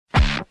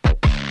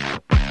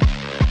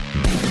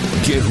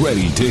Get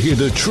ready to hear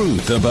the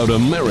truth about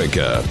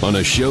America on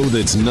a show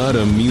that's not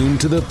immune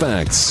to the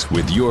facts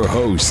with your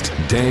host,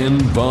 Dan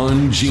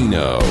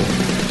Bongino.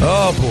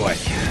 Oh, boy.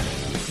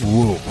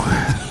 Woo.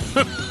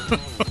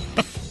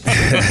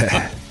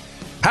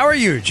 How are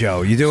you,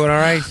 Joe? You doing all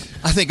right?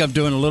 I think I'm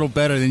doing a little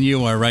better than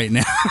you are right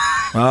now.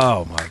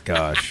 Oh, my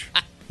gosh.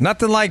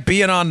 Nothing like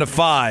being on the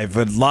 5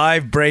 with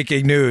live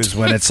breaking news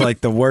when it's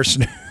like the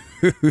worst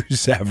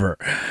news ever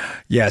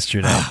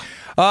yesterday.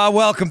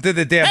 Welcome to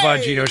the Dan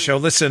Bongino Show.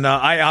 Listen,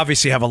 I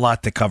obviously have a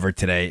lot to cover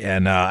today,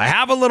 and I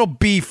have a little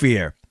beef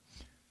here.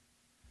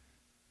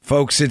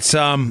 Folks, it's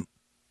not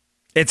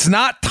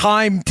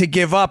time to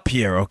give up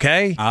here,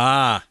 okay?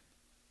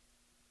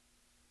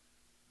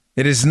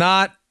 It is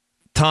not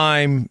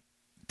time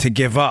to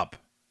give up.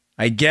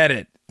 I get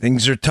it.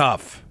 Things are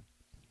tough.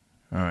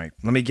 All right,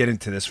 let me get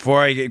into this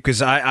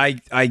because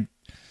I'm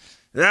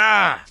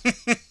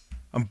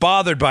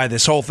bothered by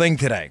this whole thing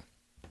today.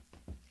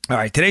 All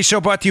right, today's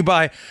show brought to you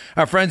by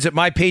our friends at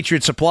My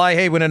Patriot Supply.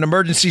 Hey, when an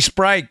emergency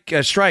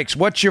strikes,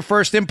 what's your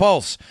first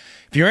impulse?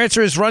 If your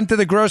answer is run to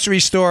the grocery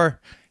store,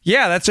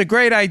 yeah, that's a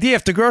great idea.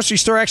 If the grocery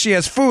store actually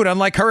has food,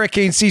 unlike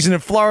hurricane season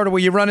in Florida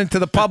where you run into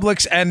the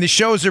Publix and the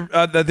shelves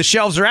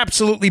are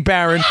absolutely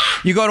barren,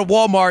 you go to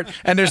Walmart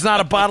and there's not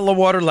a bottle of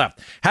water left.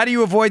 How do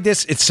you avoid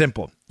this? It's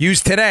simple.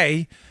 Use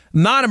today,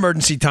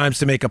 non-emergency times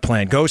to make a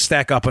plan. Go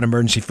stack up on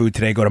emergency food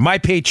today. Go to My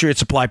Patriot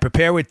Supply,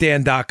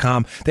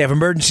 preparewithdan.com. They have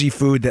emergency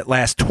food that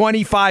lasts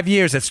 25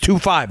 years. That's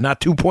 2.5,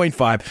 not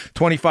 2.5,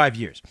 25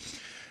 years.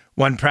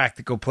 One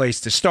practical place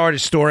to start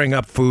is storing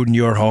up food in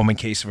your home in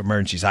case of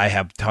emergencies. I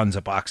have tons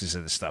of boxes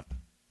of this stuff.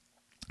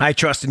 I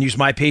trust and use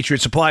My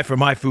Patriot Supply for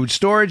my food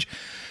storage.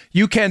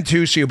 You can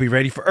too, so you'll be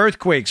ready for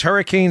earthquakes,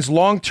 hurricanes,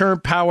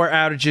 long-term power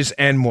outages,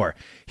 and more.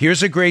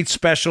 Here's a great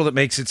special that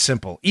makes it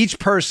simple. Each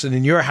person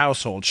in your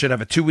household should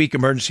have a 2-week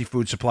emergency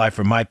food supply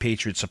from My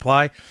Patriot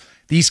Supply.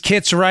 These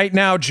kits right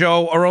now,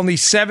 Joe, are only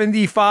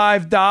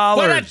 $75.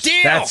 What a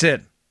deal! That's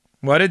it.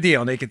 What a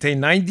deal. They contain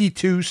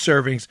 92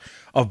 servings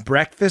of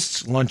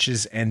breakfasts,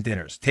 lunches, and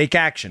dinners. Take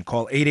action.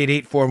 Call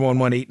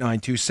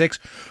 888-411-8926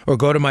 or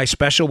go to my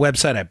special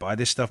website. I buy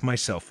this stuff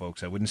myself,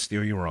 folks. I wouldn't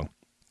steer you wrong.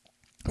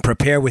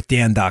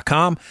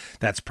 Preparewithdan.com.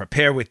 That's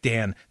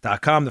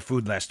preparewithdan.com. The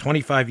food lasts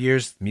 25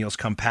 years. The meals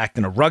come packed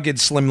in a rugged,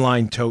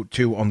 slimline tote,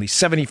 too. Only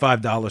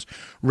 $75.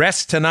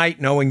 Rest tonight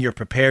knowing you're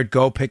prepared.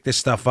 Go pick this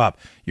stuff up.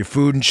 Your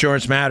food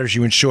insurance matters.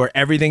 You insure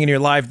everything in your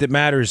life that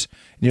matters.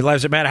 In your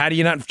lives that matter. How do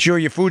you not insure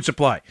your food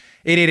supply?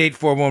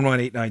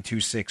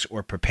 888-411-8926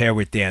 or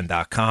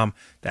preparewithdan.com.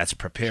 That's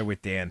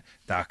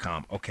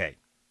preparewithdan.com. Okay.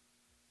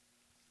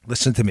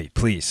 Listen to me,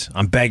 please.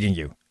 I'm begging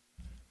you.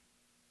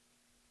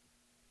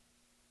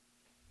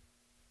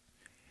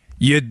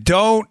 You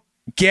don't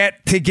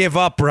get to give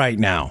up right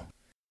now.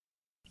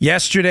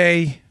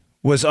 Yesterday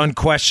was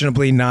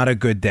unquestionably not a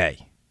good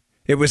day.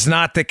 It was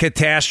not the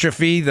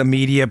catastrophe the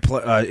media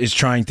is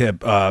trying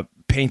to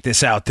paint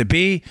this out to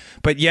be,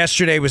 but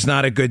yesterday was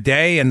not a good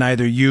day, and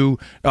neither you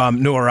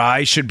nor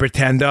I should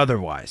pretend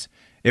otherwise.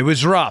 It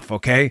was rough,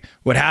 okay?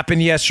 What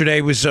happened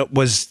yesterday was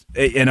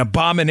an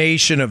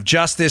abomination of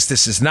justice.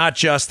 This is not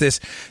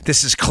justice.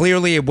 This is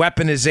clearly a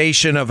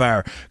weaponization of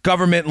our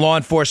government law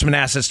enforcement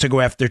assets to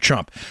go after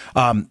Trump.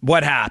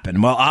 What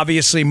happened? Well,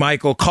 obviously,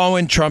 Michael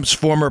Cohen, Trump's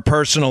former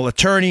personal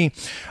attorney,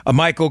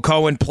 Michael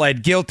Cohen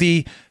pled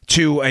guilty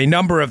to a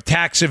number of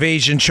tax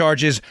evasion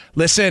charges.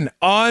 Listen,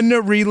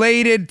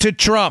 unrelated to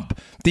Trump.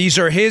 These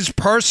are his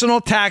personal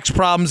tax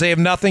problems. They have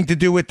nothing to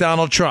do with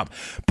Donald Trump.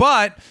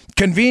 But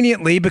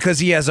conveniently, because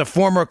he has a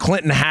former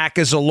Clinton hack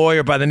as a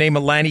lawyer by the name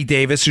of Lanny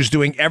Davis, who's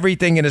doing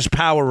everything in his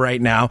power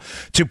right now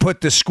to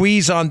put the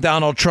squeeze on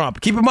Donald Trump.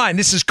 Keep in mind,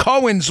 this is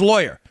Cohen's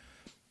lawyer.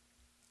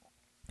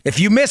 If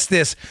you missed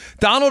this,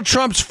 Donald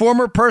Trump's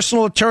former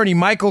personal attorney,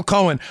 Michael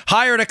Cohen,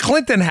 hired a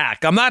Clinton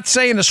hack. I'm not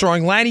saying this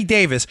wrong. Lanny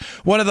Davis,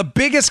 one of the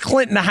biggest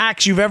Clinton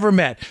hacks you've ever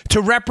met,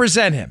 to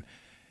represent him.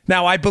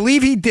 Now, I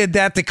believe he did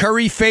that to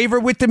curry favor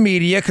with the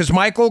media because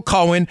Michael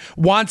Cohen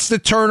wants to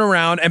turn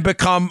around and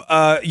become,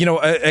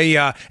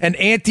 an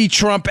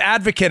anti-Trump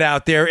advocate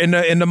out there in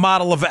the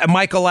model of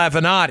Michael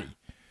Avenatti.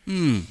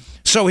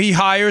 So he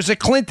hires a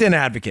Clinton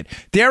advocate.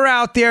 They're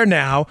out there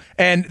now,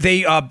 and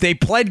they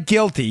pled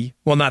guilty.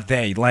 Well, not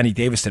they. Lanny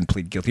Davis didn't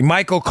plead guilty.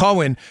 Michael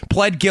Cohen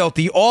pled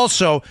guilty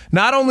also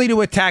not only to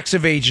a tax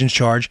evasion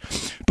charge,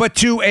 but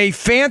to a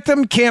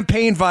phantom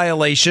campaign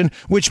violation,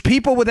 which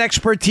people with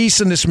expertise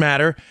in this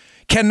matter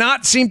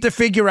cannot seem to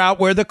figure out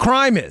where the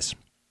crime is.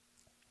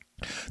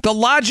 The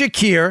logic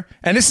here,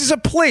 and this is a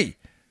plea,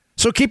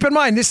 so keep in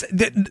mind,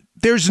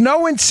 there's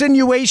no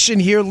insinuation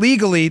here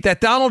legally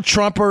that Donald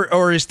Trump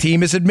or his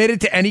team has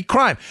admitted to any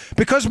crime.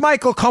 Because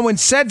Michael Cohen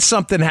said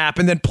something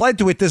happened and pled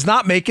to it does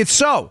not make it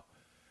so.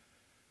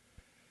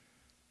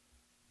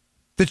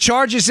 The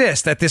charge is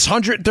that this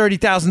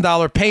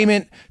 $130,000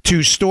 payment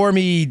to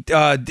Stormy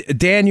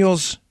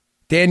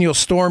Daniels,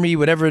 Stormy,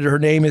 whatever her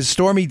name is,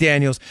 Stormy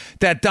Daniels,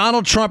 that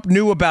Donald Trump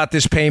knew about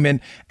this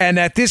payment and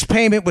that this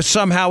payment was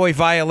somehow a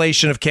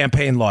violation of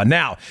campaign law.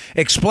 Now,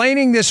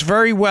 explaining this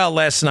very well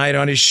last night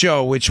on his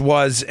show, which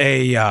was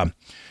a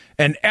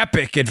an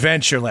epic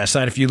adventure last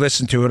night. If you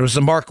listened to it, it was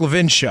the Mark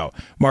Levin show.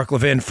 Mark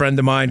Levin, friend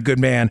of mine, good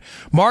man.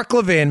 Mark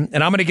Levin,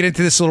 and I'm going to get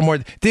into this a little more.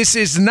 This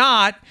is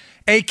not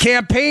a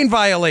campaign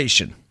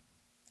violation.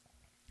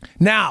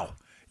 Now,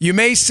 you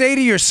may say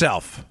to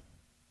yourself,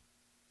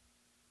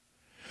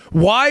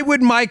 why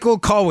would Michael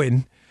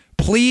Cohen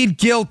plead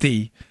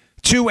guilty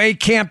to a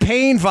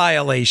campaign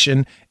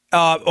violation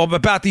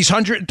about these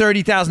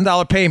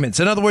 $130,000 payments?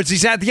 In other words,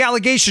 the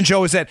allegation,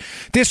 Joe, is that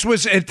this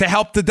was to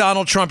help the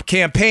Donald Trump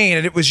campaign,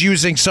 and it was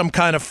using some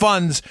kind of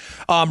funds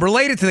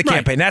related to the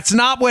campaign. That's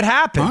not what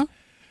happened. Huh?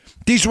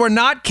 These were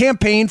not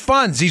campaign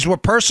funds. These were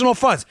personal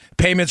funds.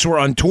 Payments were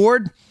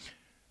untoward.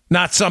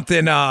 Not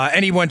something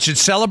anyone should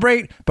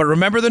celebrate. But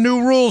remember the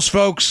new rules,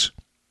 folks.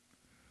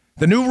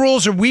 The new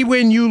rules are we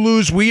win, you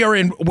lose.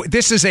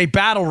 This is a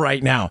battle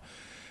right now.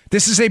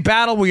 This is a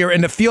battle. We are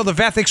in the field of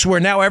ethics where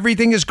now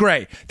everything is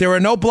gray. There are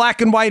no black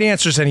and white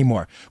answers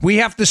anymore. We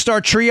have to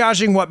start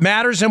triaging what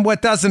matters and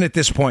what doesn't at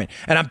this point.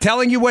 And I'm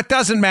telling you, what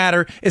doesn't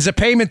matter is a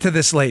payment to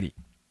this lady.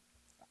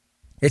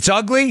 It's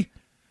ugly,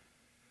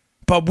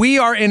 but we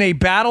are in a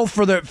battle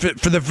for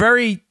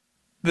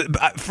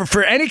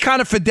any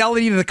kind of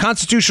fidelity to the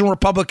constitutional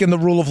republic and the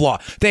rule of law.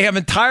 They have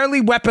entirely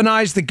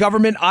weaponized the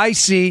government,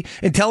 IC,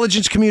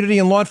 intelligence community,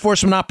 and law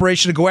enforcement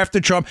operation to go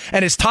after Trump.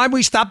 And it's time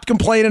we stopped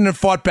complaining and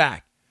fought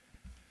back.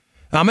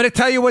 I'm going to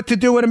tell you what to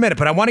do in a minute,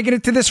 but I want to get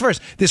into this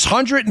first. This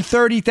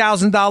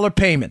 $130,000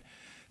 payment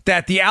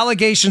that the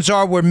allegations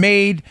were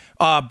made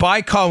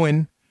by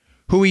Cohen,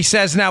 who he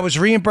says now is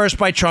reimbursed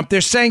by Trump. They're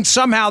saying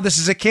somehow this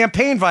is a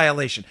campaign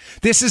violation.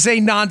 This is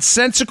a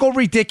nonsensical,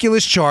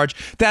 ridiculous charge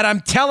that I'm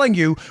telling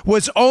you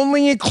was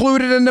only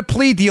included in the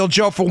plea deal,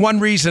 Joe, for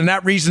one reason.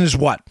 That reason is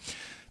what?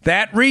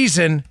 That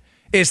reason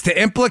is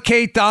to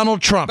implicate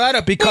Donald Trump,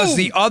 because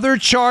the other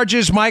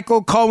charges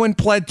Michael Cohen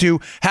pled to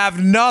have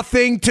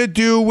nothing to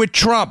do with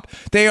Trump.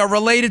 They are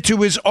related to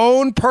his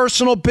own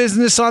personal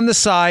business on the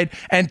side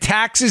and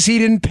taxes he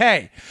didn't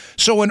pay.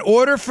 So in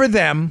order for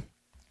them,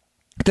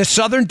 the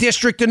Southern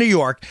District of New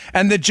York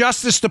and the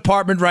Justice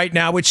Department right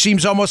now, which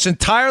seems almost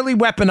entirely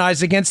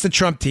weaponized against the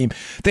Trump team,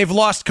 they've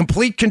lost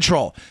complete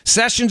control.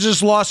 Sessions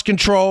has lost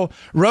control.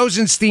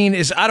 Rosenstein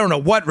I don't know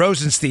what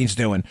Rosenstein's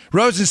doing.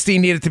 Rosenstein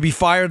needed to be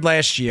fired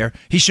last year.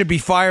 He should be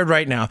fired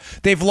right now.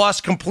 They've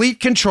lost complete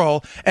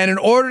control. And in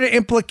order to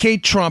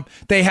implicate Trump,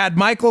 they had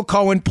Michael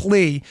Cohen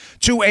plea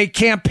to a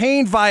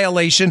campaign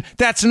violation.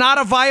 That's not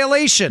a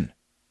violation.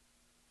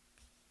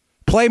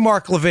 Play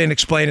Mark Levin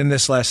explaining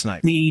this last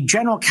night. The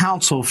general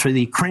counsel for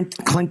the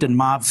Clinton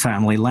mob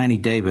family, Lanny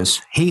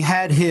Davis, he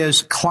had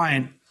his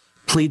client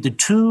plead to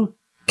 2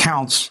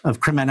 counts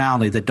of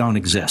criminality that don't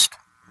exist.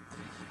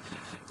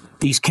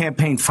 These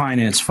campaign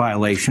finance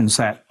violations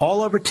that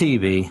all over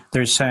TV,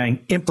 they're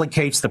saying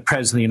implicates the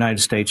president of the United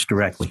States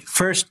directly.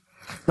 First,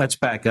 let's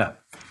back up.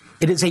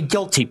 It is a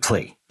guilty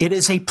plea. It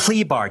is a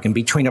plea bargain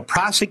between a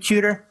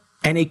prosecutor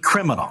and a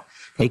criminal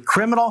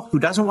who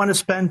doesn't want to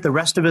spend the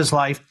rest of his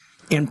life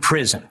in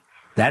prison.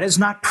 That is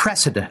not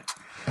precedent.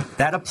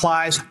 That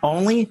applies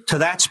only to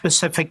that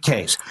specific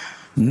case.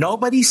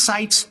 Nobody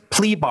cites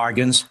plea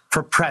bargains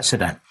for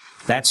precedent.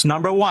 That's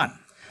number one.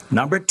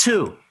 Number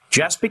two,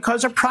 just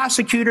because a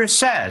prosecutor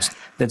says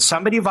that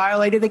somebody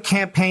violated a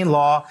campaign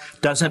law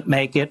doesn't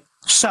make it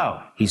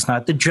so. He's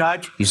not the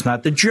judge. He's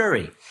not the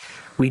jury.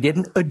 We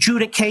didn't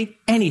adjudicate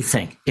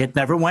anything. It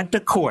never went to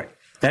court.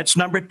 That's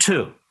number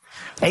two.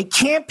 A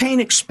campaign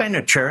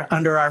expenditure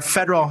under our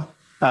federal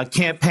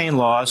campaign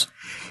laws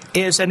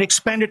is an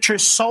expenditure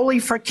solely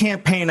for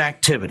campaign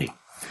activity.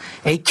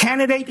 A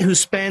candidate who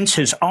spends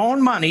his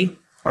own money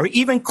or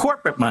even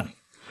corporate money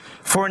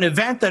for an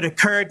event that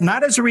occurred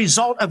not as a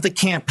result of the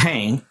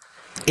campaign,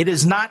 it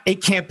is not a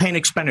campaign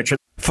expenditure.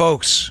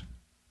 Folks,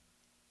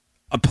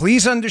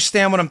 please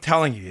understand what I'm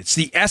telling you. It's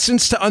the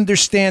essence to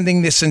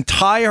understanding this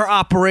entire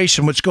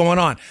operation, what's going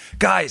on.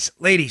 Guys,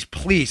 ladies,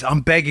 please,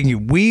 I'm begging you.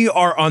 We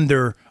are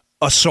under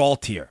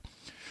assault here.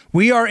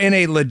 We are in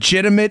a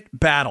legitimate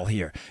battle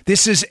here.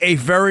 This is a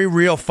very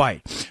real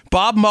fight.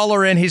 Bob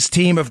Mueller and his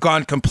team have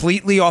gone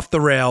completely off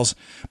the rails.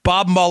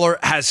 Bob Mueller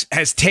has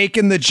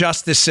taken the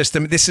justice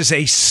system. This is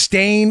a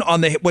stain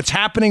on what's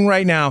happening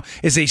right now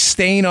is a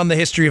stain on the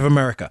history of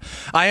America.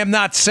 I am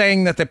not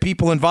saying that the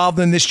people involved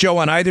in this, Joe,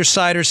 on either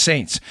side are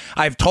saints.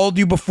 I've told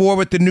you before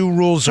what the new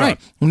rules are. Right.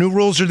 The new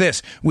rules are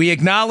this. We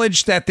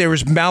acknowledge that there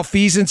was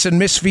malfeasance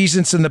and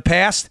misfeasance in the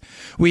past.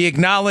 We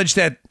acknowledge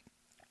that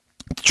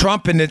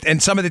Trump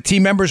and some of the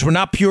team members were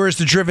not pure as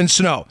the driven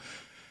snow.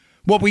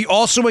 What we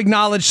also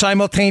acknowledge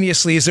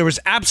simultaneously is there was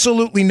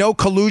absolutely no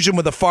collusion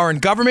with a foreign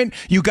government.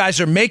 You guys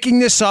are making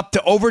this up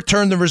to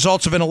overturn the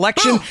results of an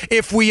election.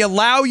 If we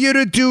allow you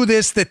to do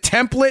this, the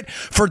template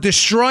for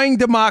destroying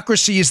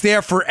democracy is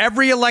there for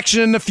every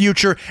election in the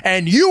future,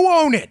 and you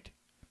own it.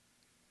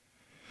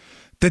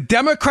 The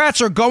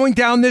Democrats are going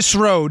down this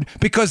road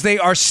because they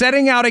are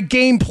setting out a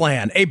game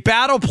plan, a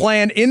battle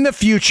plan in the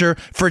future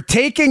for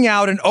taking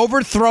out and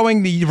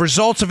overthrowing the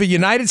results of a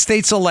United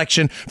States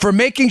election, for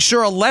making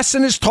sure a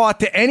lesson is taught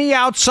to any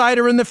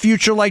outsider in the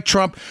future like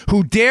Trump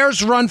who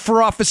dares run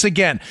for office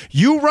again.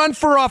 You run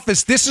for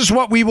office, this is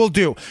what we will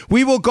do.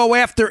 We will go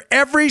after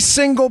every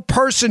single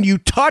person you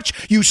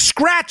touch, you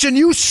scratch, and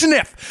you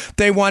sniff.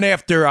 They went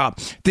after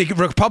the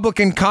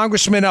Republican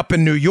congressman up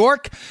in New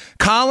York,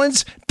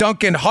 Collins,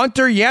 Duncan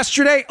Hunter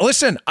yesterday.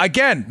 Listen,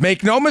 again,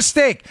 make no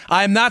mistake.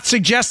 I am not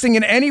suggesting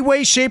in any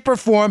way, shape, or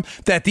form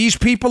that these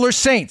people are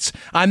saints.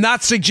 I'm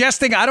not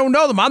suggesting, I don't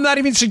know them. I'm not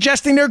even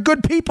suggesting they're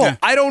good people. Yeah.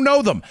 I don't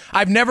know them.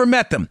 I've never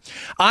met them.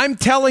 I'm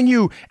telling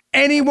you,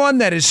 anyone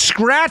that has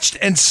scratched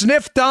and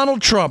sniffed Donald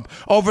Trump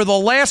over the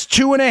last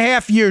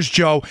 2.5 years,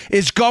 Joe,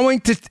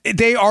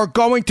 they are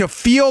going to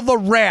feel the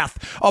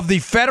wrath of the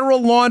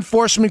federal law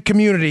enforcement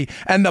community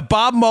and the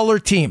Bob Mueller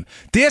team.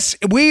 Do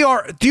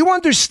you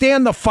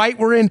understand the fight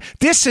we're in?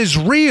 This is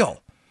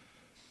real.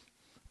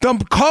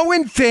 The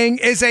Cohen thing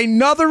is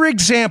another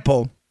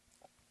example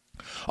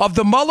of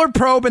the Mueller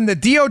probe and the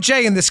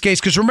DOJ in this case,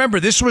 because remember,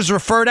 this was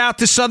referred out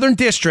to Southern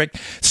District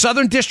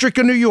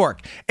of New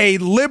York, a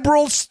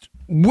liberal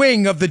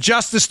wing of the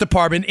Justice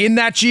Department in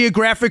that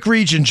geographic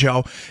region,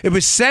 Joe. It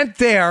was sent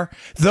there.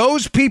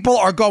 Those people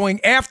are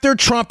going after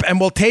Trump and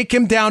will take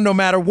him down no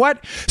matter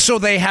what. So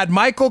they had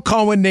Michael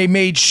Cohen. They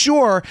made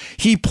sure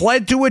he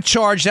pled to a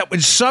charge that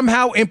would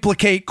somehow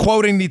implicate,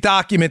 quoting the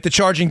document, the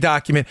charging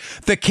document,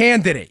 the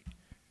candidate.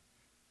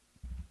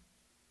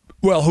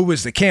 Well, who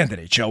was the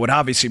candidate, Joe? It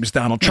obviously was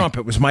Donald Trump.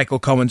 It was Michael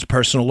Cohen's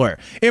personal lawyer,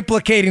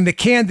 implicating the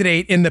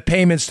candidate in the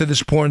payments to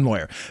this porn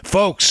lawyer.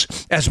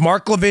 Folks, as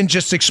Mark Levin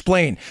just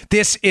explained,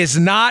 this is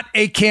not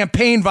a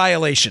campaign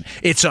violation.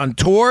 It's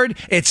untoward.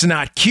 It's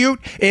not cute.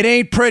 It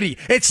ain't pretty.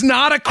 It's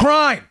not a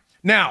crime.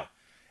 Now,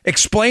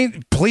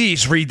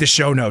 please read the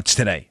show notes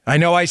today. I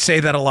know I say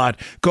that a lot.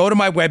 Go to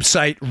my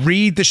website,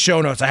 read the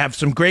show notes. I have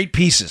some great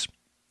pieces.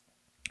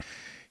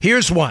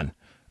 Here's one.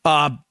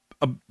 Law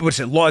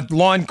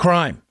and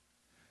crime.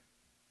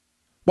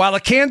 While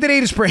a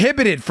candidate is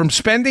prohibited from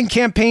spending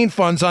campaign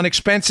funds on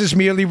expenses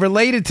merely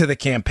related to the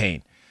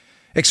campaign,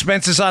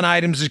 expenses on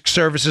items and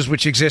services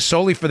which exist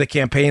solely for the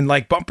campaign,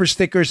 like bumper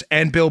stickers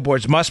and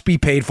billboards, must be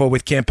paid for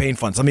with campaign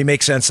funds. Let me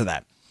make sense of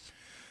that.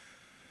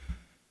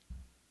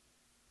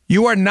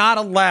 You are not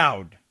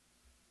allowed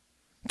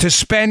to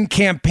spend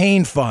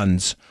campaign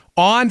funds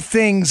on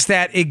things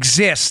that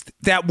exist,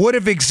 that would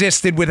have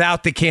existed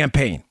without the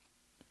campaign.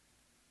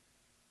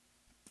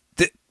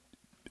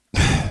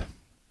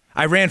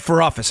 I ran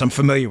for office. I'm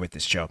familiar with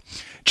this, Joe.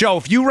 Joe,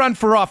 if you run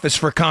for office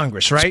for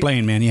Congress, right?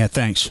 Explain, man. Yeah,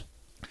 thanks.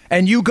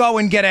 And you go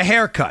and get a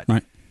haircut.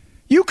 Right.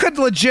 You could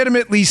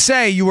legitimately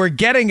say you were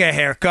getting a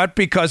haircut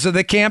because of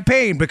the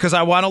campaign, because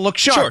I want to look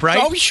sharp, right?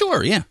 Oh,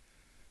 sure, yeah.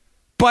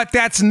 But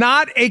that's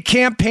not a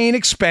campaign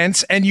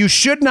expense, and you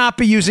should not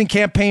be using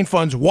campaign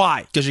funds.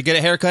 Why? Because you get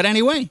a haircut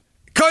anyway.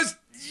 Because,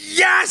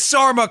 yes,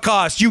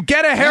 Armacost, you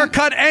get a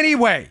haircut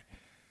anyway.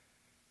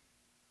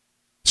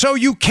 So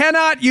you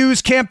cannot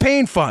use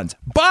campaign funds.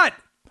 But,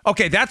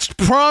 okay, that's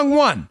prong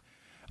one.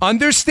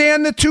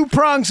 Understand the two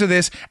prongs of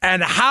this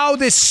and how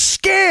this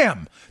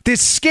scam,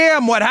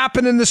 what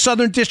happened in the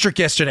Southern District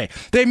yesterday.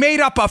 They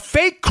made up a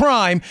fake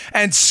crime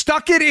and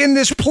stuck it in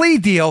this plea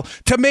deal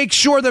to make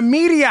sure the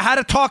media had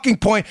a talking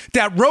point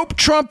that roped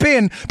Trump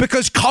in,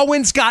 because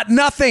Cohen's got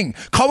nothing.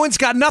 Cohen's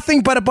got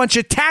nothing but a bunch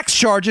of tax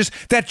charges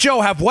that,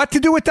 Joe, have what to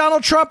do with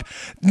Donald Trump?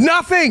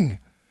 Nothing.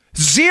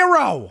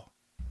 Zero.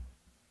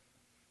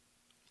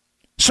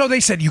 So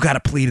they said, you got to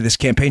plead to this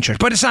campaign charge.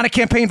 But it's not a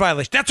campaign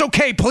violation. That's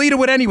okay. Plead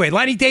to it anyway.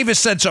 Lanny Davis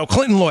said so.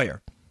 Clinton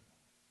lawyer.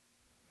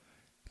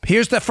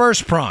 Here's the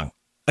first prong.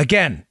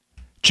 Again,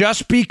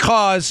 just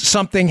because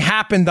something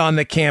happened on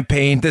the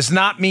campaign does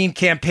not mean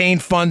campaign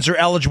funds are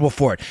eligible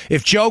for it.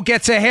 If Joe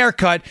gets a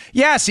haircut,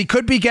 yes, he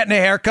could be getting a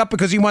haircut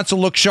because he wants to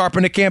look sharp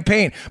in a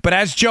campaign. But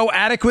as Joe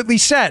adequately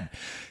said,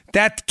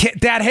 that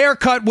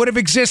haircut would have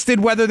existed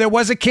whether there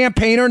was a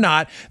campaign or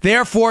not.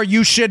 Therefore,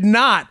 you should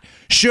not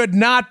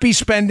be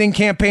spending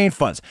campaign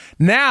funds.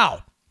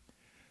 Now,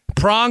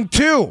 prong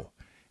two,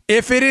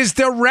 if it is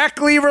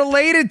directly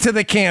related to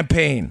the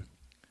campaign,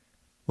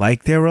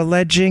 like they're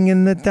alleging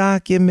in the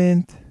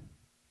document,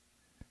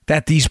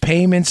 that these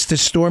payments to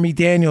Stormy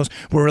Daniels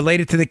were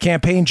related to the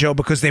campaign, Joe,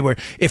 because they were,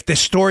 if the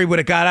story would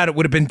have got out, it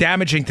would have been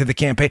damaging to the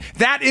campaign.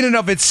 That in and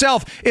of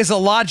itself is a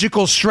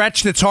logical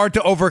stretch that's hard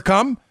to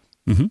overcome.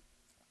 Mm-hmm.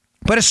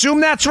 But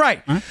assume that's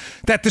right.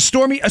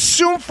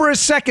 Assume for a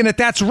second that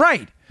that's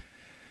right.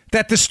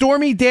 That the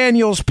Stormy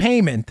Daniels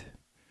payment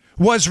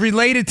was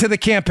related to the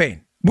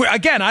campaign.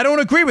 Again, I don't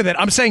agree with it.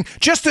 I'm saying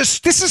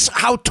this is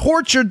how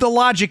tortured the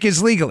logic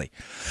is legally.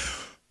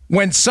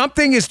 When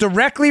something is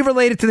directly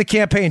related to the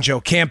campaign, Joe,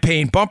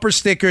 campaign bumper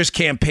stickers,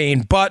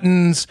 campaign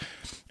buttons,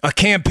 a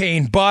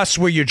campaign bus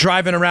where you're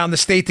driving around the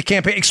state to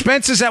campaign,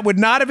 expenses that would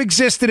not have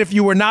existed if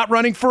you were not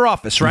running for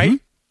office, right?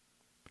 Mm-hmm.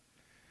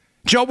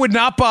 Joe would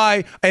not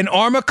buy an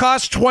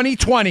Armacost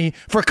 2020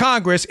 for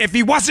Congress if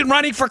he wasn't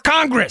running for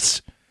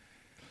Congress.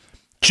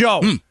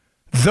 Joe,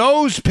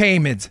 those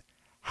payments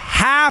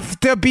have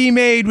to be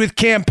made with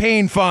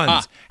campaign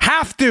funds.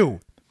 Have to.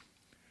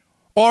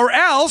 Or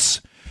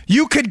else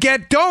you could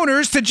get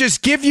donors to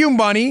just give you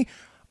money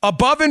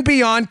above and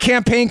beyond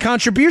campaign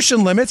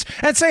contribution limits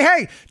and say,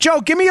 hey, Joe,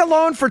 give me a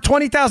loan for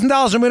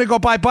 $20,000. I'm going to go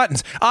buy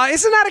buttons.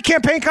 Isn't that a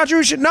campaign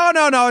contribution? No.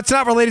 It's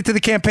not related to the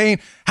campaign.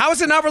 How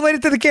is it not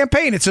related to the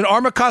campaign? It's an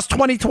Armacost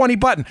 2020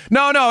 button.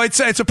 No, it's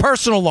a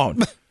personal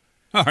loan.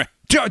 All right.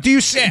 Joe, do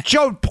you see,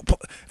 Joe,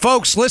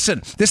 folks,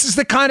 listen, this is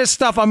the kind of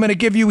stuff I'm going to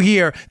give you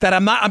here that I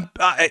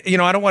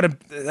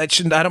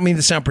don't mean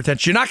to sound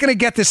pretentious. You're not going to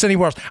get this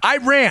anywhere else. I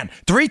ran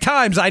 3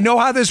 times. I know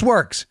how this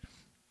works.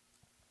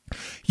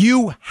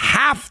 You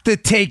have to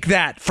take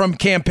that from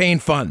campaign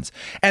funds.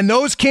 And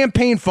those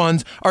campaign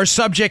funds are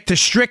subject to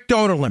strict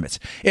donor limits.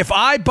 If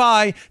I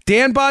buy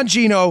Dan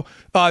Bongino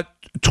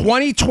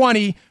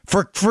 2020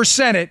 for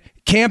Senate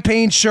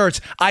campaign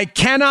shirts, I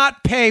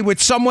cannot pay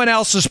with someone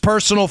else's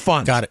personal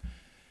funds. Got it.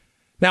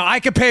 Now, I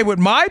can pay with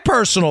my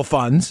personal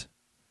funds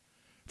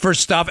for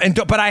stuff,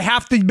 but I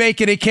have to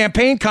make it a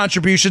campaign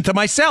contribution to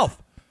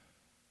myself.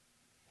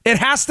 It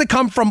has to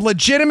come from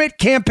legitimate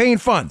campaign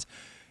funds.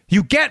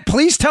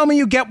 Please tell me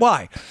you get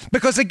why.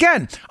 Because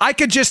again, I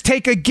could just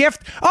take a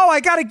gift. Oh, I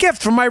got a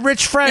gift from my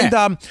rich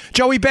friend,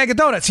 Joey Bag of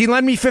Donuts. He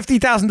lent me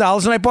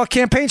 $50,000 and I bought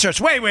campaign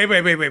shirts. Wait.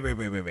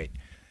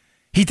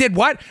 He did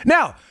what?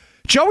 Now,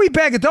 Joey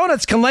Bag of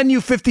Donuts can lend you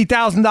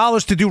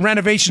 $50,000 to do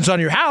renovations on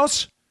your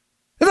house.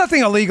 There's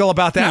nothing illegal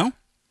about that. No.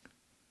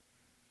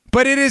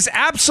 But it is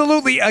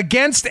absolutely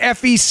against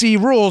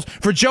FEC rules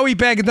for Joey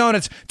Bag of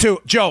Donuts to,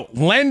 Joe,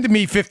 lend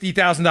me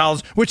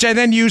 $50,000, which I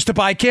then use to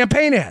buy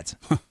campaign ads.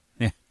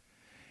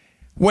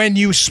 When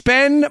you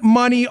spend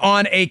money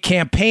on a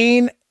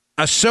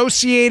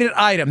campaign-associated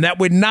item that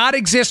would not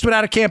exist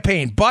without a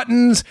campaign,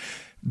 buttons,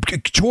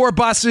 tour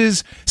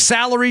buses,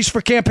 salaries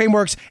for campaign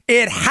works,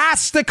 it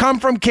has to come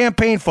from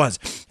campaign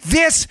funds.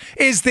 This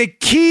is the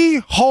key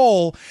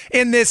hole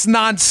in this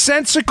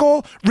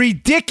nonsensical,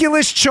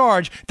 ridiculous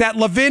charge that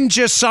Levin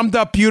just summed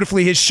up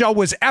beautifully. His show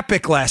was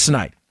epic last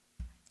night.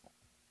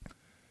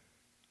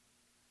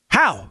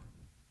 How?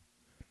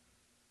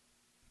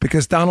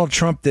 Because Donald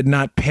Trump did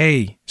not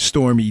pay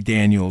Stormy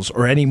Daniels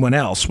or anyone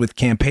else with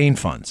campaign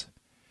funds.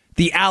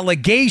 The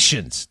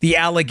allegations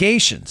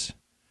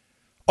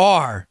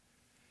are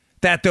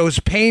that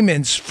those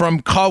payments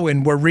from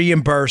Cohen were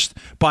reimbursed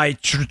by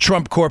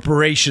Trump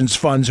Corporation's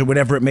funds or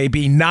whatever it may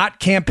be,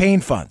 not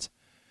campaign funds.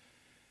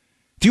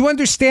 Do you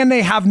understand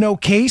they have no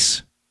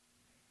case?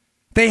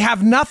 They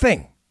have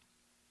nothing.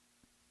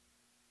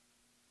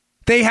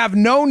 They have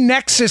no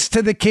nexus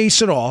to the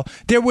case at all.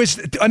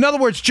 In other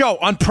words, Joe,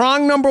 on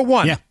prong number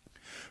one,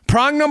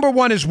 prong number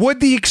one is, would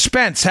the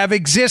expense have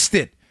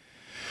existed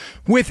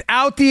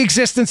without the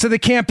existence of the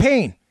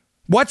campaign?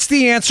 What's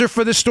the answer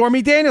for the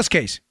Stormy Daniels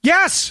case?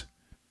 Yes.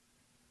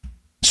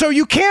 So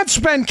you can't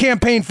spend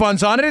campaign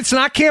funds on it. It's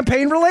not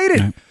campaign related.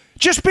 No.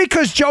 Just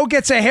because Joe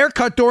gets a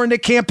haircut during the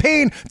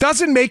campaign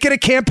doesn't make it a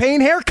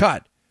campaign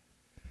haircut.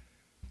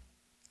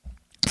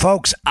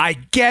 Folks, I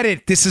get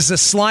it. This is a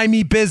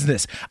slimy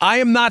business. I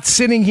am not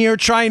sitting here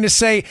trying to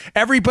say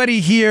everybody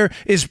here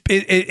is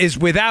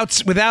without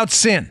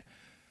sin.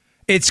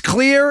 It's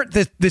clear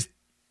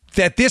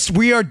that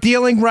we are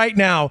dealing right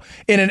now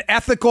in an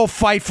ethical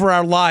fight for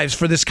our lives,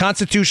 for this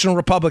constitutional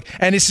republic.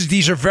 And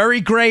these are very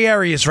gray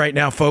areas right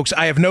now, folks.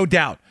 I have no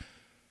doubt.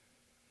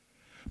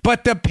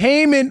 But the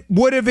payment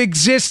would have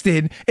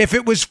existed if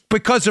it was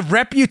because of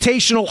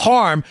reputational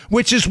harm,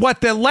 which is what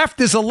the left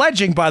is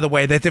alleging, by the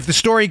way, that if the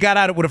story got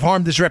out, it would have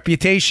harmed his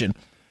reputation.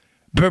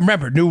 But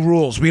remember, new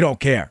rules. We don't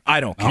care. I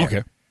don't care.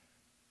 Okay.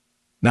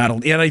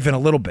 Not even a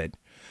little bit.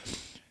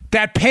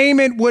 That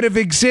payment would have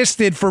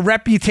existed for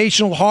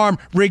reputational harm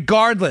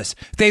regardless.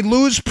 They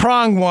lose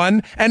prong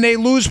one and they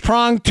lose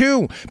prong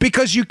two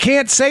because you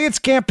can't say it's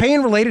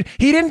campaign related.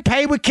 He didn't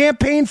pay with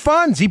campaign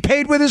funds. He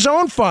paid with his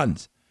own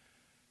funds.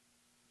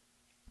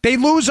 They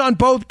lose on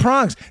both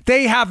prongs.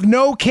 They have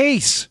no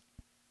case.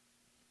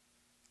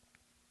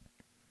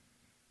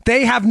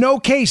 They have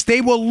no case.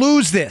 They will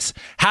lose this.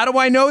 How do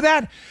I know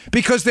that?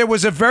 Because there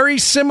was a very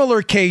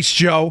similar case,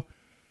 Joe,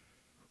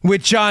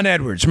 with John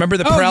Edwards. Remember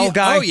the Prell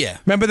guy? Oh, yeah.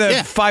 Remember the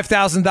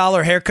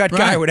 $5,000 haircut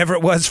guy, or whatever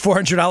it was,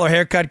 $400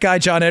 haircut guy?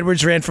 John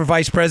Edwards ran for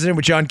vice president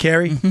with John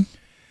Kerry. Mm-hmm.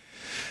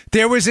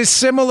 There was a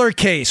similar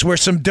case where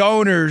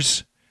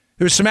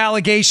there was some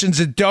allegations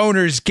that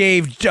donors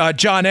gave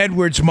John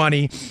Edwards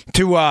money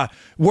to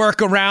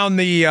work around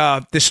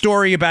the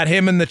story about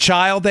him and the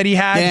child that he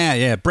had.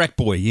 Yeah, Breck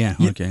Boy, yeah.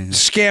 Okay.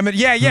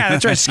 Scamming,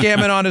 that's right,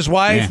 scamming on his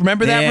wife. Yeah.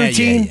 Remember that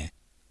routine? Yeah.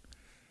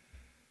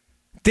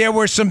 There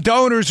were some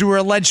donors who were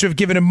alleged to have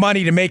given him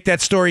money to make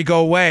that story go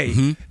away.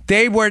 Mm-hmm.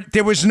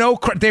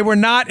 They were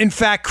not, in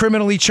fact,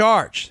 criminally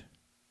charged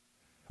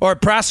or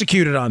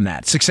prosecuted on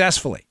that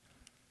successfully.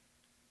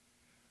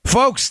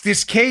 Folks,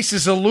 this case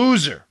is a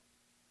loser.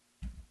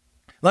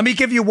 Let me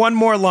give you one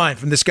more line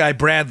from this guy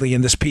Bradley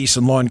in this piece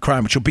in Law and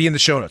Crime, which will be in the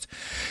show notes.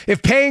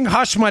 If paying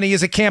hush money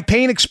is a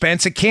campaign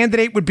expense, a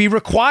candidate would be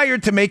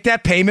required to make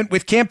that payment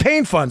with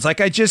campaign funds, like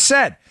I just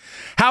said.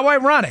 How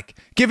ironic,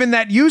 given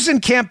that using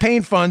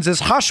campaign funds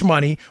as hush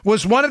money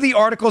was one of the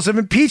articles of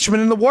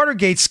impeachment in the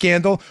Watergate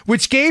scandal,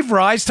 which gave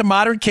rise to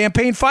modern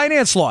campaign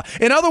finance law.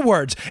 In other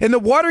words, in the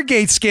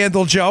Watergate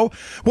scandal, Joe,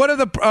 one of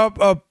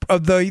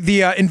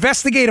the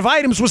investigative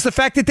items was the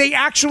fact that they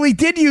actually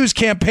did use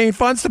campaign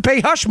funds to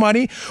pay hush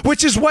money,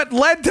 which is what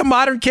led to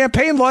modern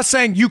campaign law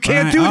saying you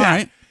can't do that.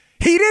 Right.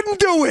 He didn't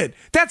do it.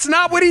 That's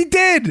not what he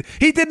did.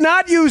 He did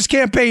not use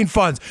campaign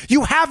funds.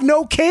 You have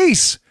no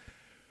case.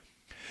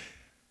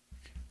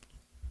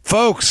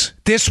 Folks,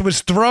 this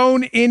was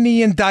thrown in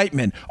the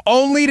indictment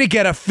only to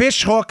get a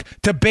fish hook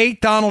to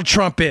bait Donald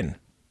Trump in.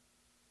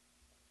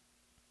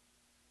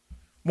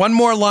 One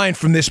more line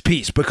from this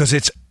piece because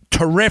it's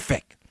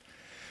terrific.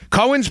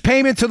 Cohen's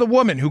payment to the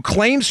woman who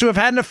claims to have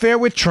had an affair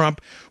with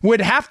Trump would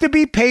have to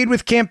be paid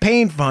with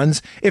campaign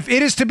funds if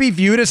it is to be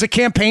viewed as a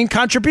campaign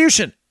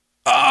contribution.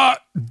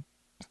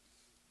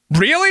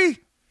 Really?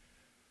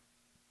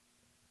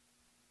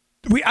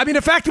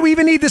 The fact that we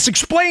even need this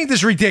explained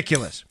is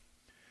ridiculous.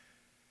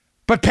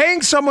 But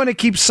paying someone to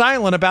keep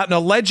silent about an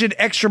alleged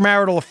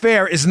extramarital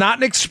affair is not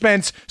an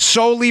expense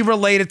solely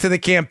related to the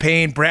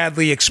campaign,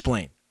 Bradley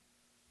explained.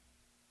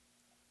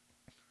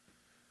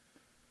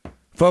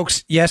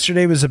 Folks,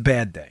 yesterday was a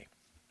bad day.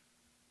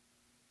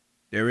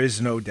 There is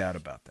no doubt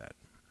about that.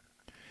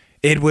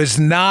 It was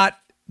not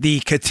the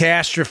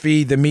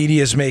catastrophe the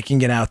media is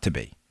making it out to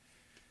be.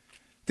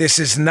 This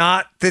is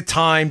not the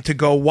time to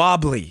go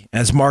wobbly,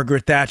 as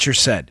Margaret Thatcher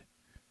said.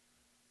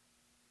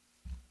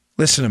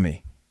 Listen to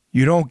me.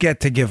 You don't get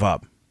to give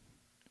up.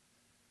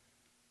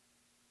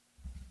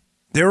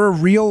 There are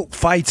real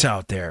fights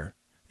out there.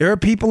 There are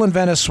people in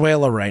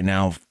Venezuela right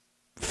now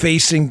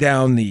facing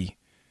down the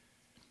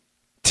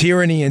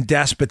tyranny and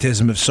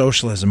despotism of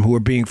socialism who are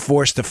being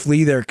forced to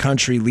flee their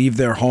country, leave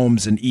their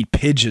homes, and eat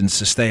pigeons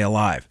to stay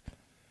alive.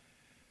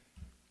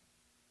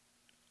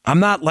 I'm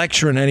not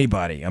lecturing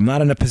anybody. I'm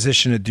not in a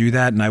position to do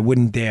that, and I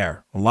wouldn't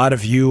dare. A lot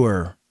of you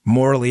are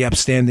morally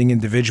upstanding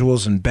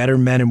individuals and better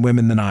men and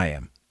women than I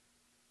am.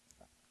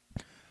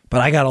 But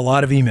I got a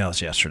lot of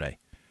emails yesterday.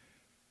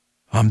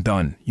 I'm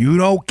done. You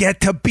don't get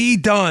to be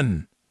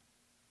done.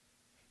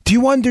 Do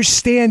you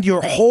understand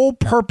your whole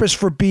purpose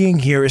for being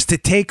here is to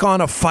take on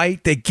a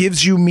fight that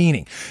gives you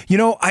meaning? You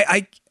know,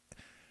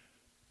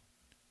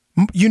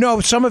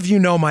 some of you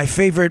know my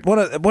favorite.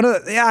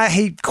 I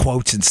hate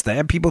quotes and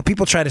stuff.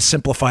 People try to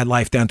simplify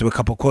life down to a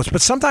couple quotes,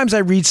 but sometimes I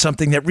read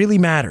something that really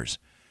matters.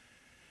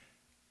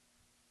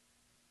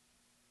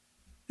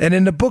 And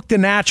in the book The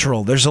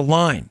Natural, there's a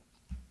line.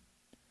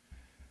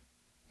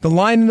 The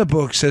line in the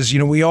book says,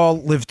 we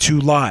all live two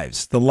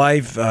lives. The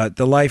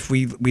life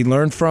we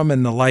learn from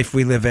and the life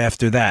we live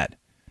after that.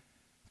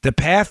 The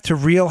path to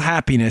real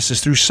happiness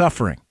is through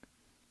suffering.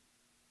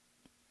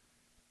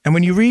 And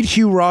when you read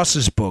Hugh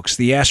Ross's books,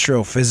 the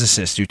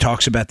astrophysicist who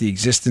talks about the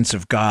existence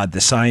of God,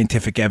 the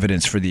scientific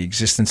evidence for the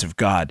existence of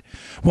God,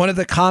 one of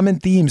the common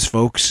themes,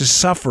 folks, is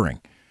suffering.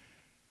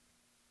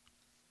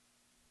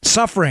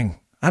 Suffering.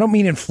 I don't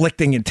mean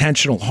inflicting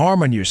intentional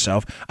harm on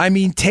yourself. I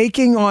mean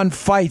taking on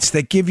fights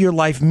that give your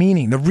life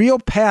meaning. The real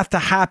path to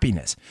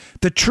happiness,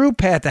 the true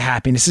path to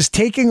happiness is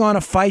taking on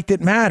a fight that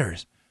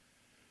matters.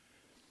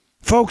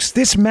 Folks,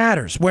 this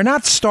matters. We're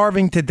not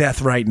starving to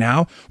death right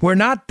now. We're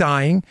not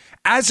dying.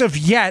 As of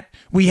yet,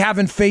 we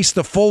haven't faced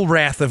the full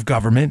wrath of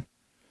government.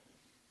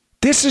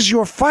 This is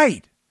your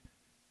fight.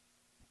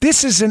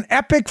 This is an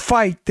epic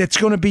fight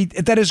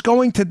that is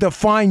going to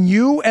define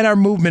you and our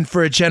movement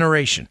for a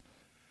generation.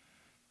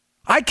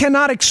 I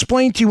cannot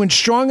explain to you in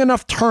strong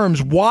enough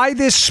terms why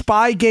this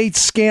Spygate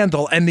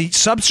scandal and the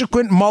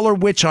subsequent Mueller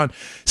witch hunt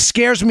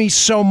scares me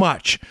so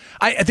much.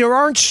 There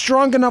aren't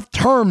strong enough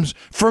terms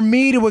for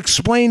me to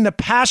explain the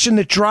passion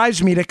that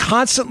drives me to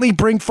constantly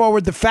bring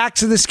forward the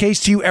facts of this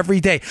case to you every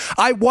day.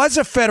 I was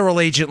a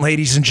federal agent,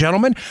 ladies and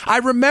gentlemen. I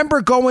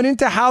remember going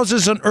into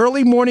houses on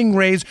early morning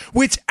raids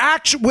with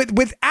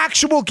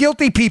actual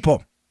guilty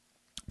people.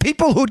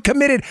 People who'd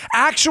committed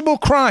actual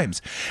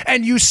crimes,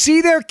 and you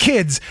see their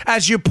kids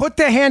as you put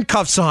the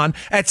handcuffs on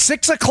at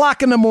 6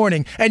 o'clock in the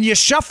morning and you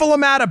shuffle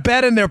them out of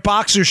bed in their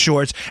boxer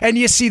shorts, and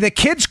you see the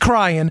kids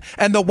crying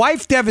and the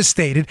wife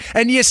devastated,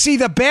 and you see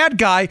the bad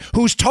guy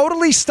who's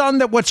totally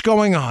stunned at what's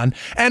going on.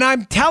 And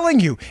I'm telling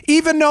you,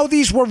 even though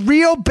these were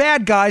real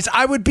bad guys,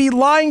 I would be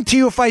lying to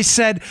you if I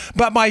said,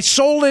 but my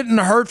soul didn't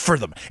hurt for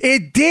them.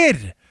 It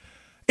did.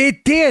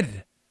 It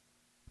did.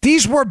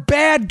 These were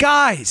bad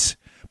guys.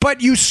 But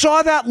you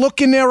saw that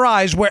look in their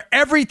eyes where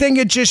everything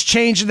had just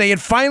changed and they had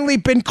finally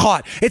been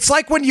caught. It's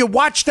like when you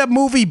watch that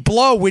movie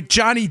Blow with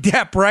Johnny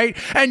Depp, right?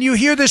 And you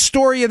hear the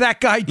story of that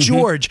guy,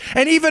 George.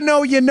 And even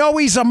though you know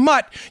he's a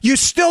mutt, you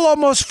still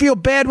almost feel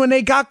bad when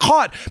they got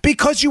caught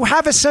because you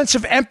have a sense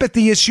of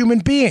empathy as human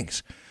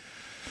beings.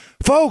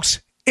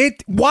 Folks,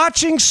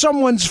 watching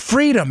someone's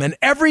freedom and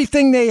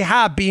everything they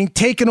have being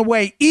taken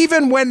away,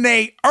 even when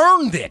they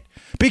earned it,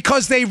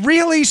 because they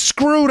really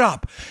screwed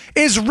up,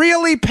 is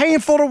really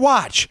painful to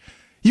watch.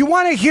 You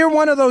want to hear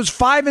one of those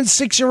 5- and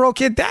 6-year-old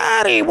kids,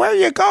 Daddy, where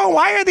you go?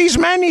 Why are these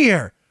men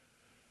here?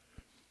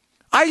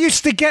 I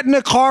used to get in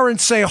the car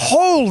and say,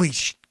 holy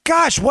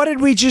gosh, what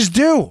did we just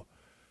do?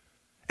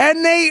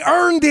 And they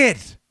earned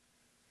it.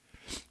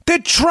 The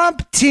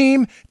Trump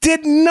team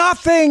did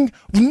nothing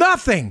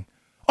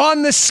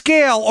on the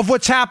scale of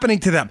what's happening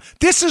to them.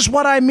 This is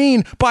what I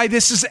mean by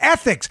this is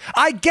ethics.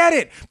 I get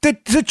it.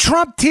 The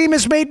Trump team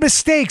has made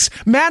mistakes.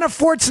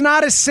 Manafort's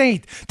not a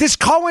saint. This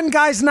Cohen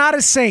guy's not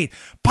a saint.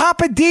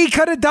 Papa D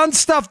could have done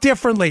stuff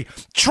differently.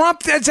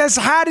 Trump has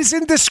had his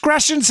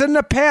indiscretions in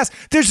the past.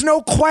 There's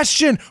no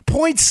question.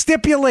 Point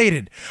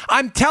stipulated.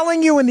 I'm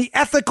telling you in the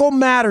ethical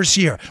matters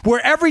here,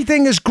 where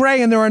everything is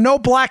gray and there are no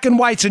black and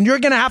whites, and you're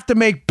going to have to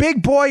make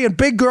big boy and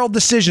big girl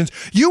decisions.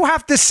 You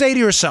have to say to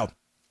yourself,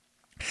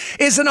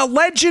 is an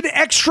alleged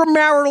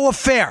extramarital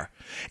affair,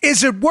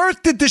 is it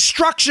worth the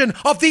destruction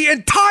of the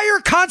entire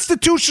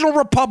constitutional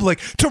republic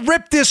to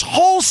rip this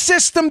whole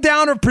system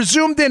down of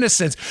presumed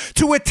innocence,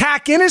 to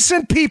attack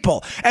innocent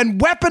people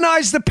and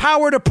weaponize the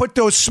power to put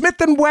those Smith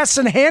 &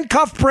 Wesson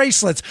handcuff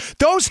bracelets,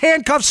 those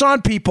handcuffs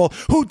on people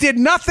who did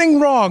nothing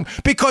wrong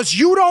because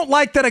you don't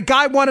like that a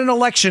guy won an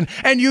election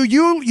and you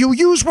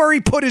use where he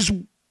put his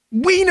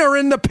wiener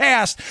in the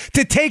past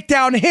to take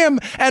down him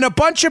and a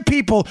bunch of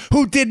people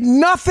who did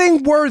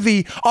nothing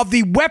worthy of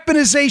the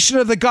weaponization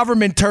of the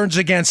government turns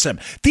against them.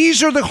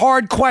 These are the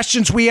hard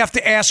questions we have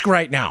to ask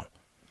right now.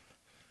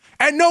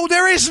 And no,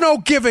 there is no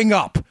giving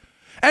up.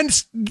 And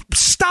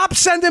stop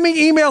sending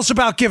me emails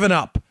about giving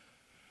up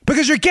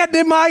because you're getting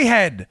in my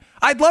head.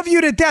 I'd love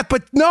you to death,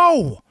 but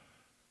no.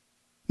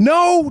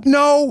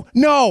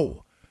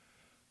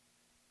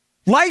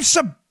 Life's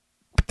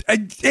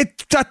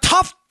it's a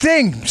tough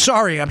thing.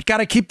 Sorry, I've got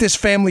to keep this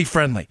family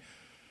friendly.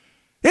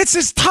 This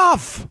is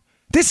tough.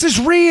 This is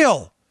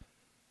real.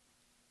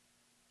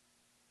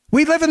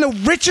 We live in the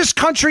richest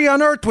country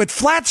on earth with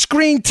flat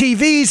screen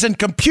TVs and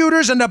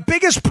computers, and the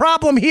biggest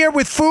problem here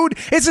with food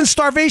isn't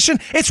starvation.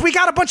 It's we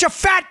got a bunch of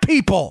fat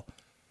people.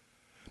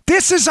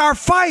 This is our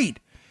fight.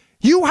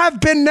 You have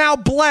been now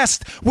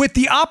blessed with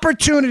the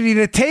opportunity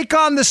to take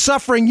on the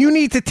suffering you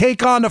need to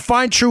take on to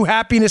find true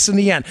happiness in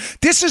the end.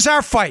 This is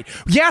our fight.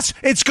 Yes,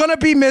 it's going to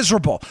be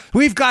miserable.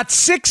 We've got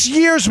 6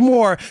 years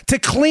more to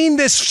clean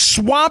this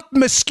swamp,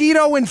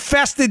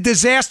 mosquito-infested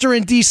disaster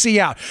in D.C.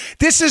 out.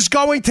 This is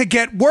going to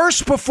get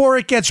worse before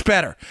it gets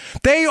better.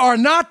 They are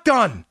not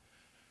done.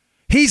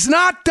 He's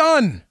not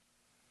done.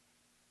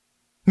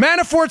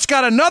 Manafort's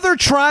got another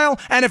trial,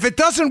 and if it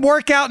doesn't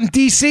work out in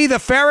D.C., the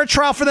Farah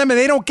trial for them, and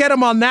they don't get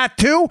him on that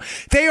too,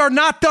 they are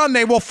not done.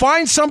 They will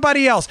find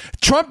somebody else.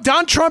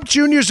 Don Trump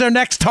Jr. is their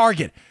next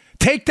target.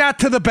 Take that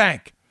to the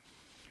bank.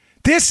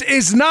 This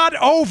is not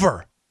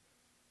over.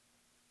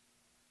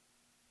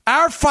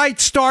 Our fight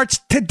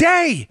starts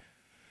today.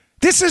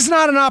 This is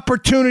not an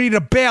opportunity to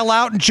bail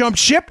out and jump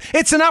ship.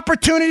 It's an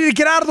opportunity to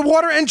get out of the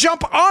water and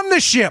jump on the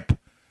ship.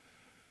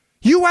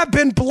 You have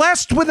been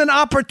blessed with an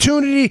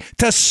opportunity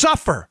to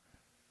suffer.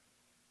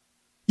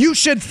 You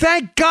should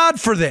thank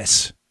God for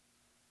this.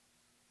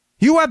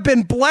 You have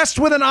been blessed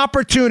with an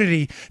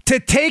opportunity to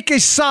take a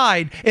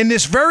side in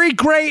this very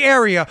gray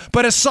area,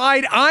 but a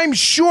side I'm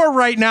sure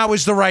right now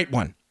is the right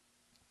one.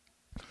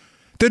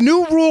 The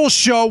New Rules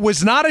show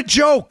was not a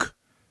joke.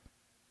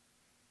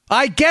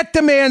 I get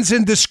the man's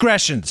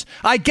indiscretions.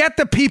 I get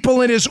the people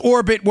in his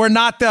orbit were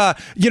not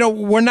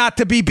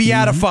to be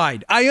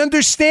beatified. I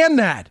understand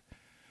that.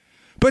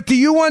 But do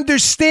you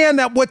understand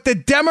that what the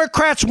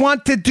Democrats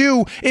want to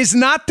do is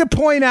not to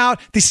point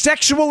out the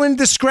sexual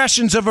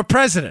indiscretions of a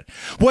president?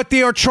 What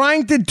they are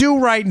trying to do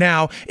right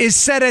now is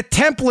set a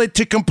template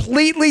to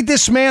completely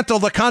dismantle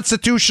the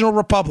constitutional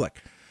republic.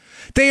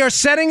 They are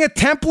setting a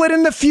template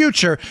in the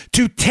future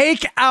to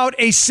take out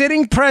a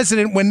sitting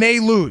president when they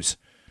lose.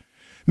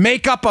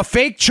 Make up a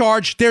fake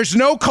charge. There's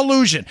no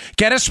collusion.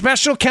 Get a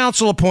special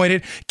counsel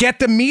appointed. Get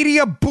the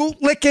media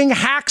bootlicking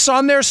hacks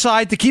on their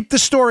side to keep the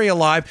story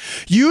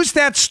alive. Use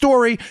that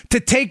story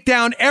to take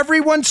down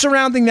everyone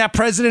surrounding that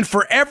president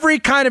for every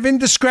kind of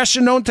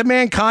indiscretion known to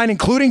mankind,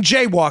 including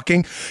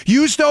jaywalking.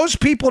 Use those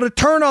people to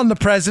turn on the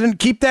president.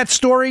 Keep that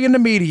story in the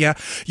media.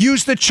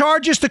 Use the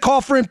charges to call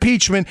for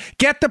impeachment.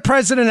 Get the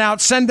president out.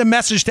 Send a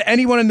message to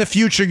anyone in the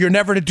future. You're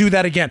never to do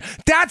that again.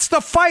 That's the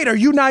fight. Are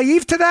you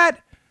naive to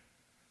that?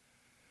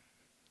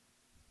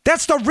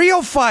 That's the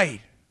real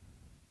fight.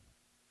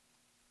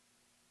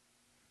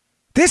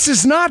 This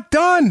is not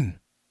done.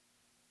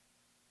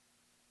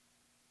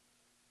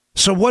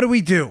 So what do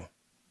we do?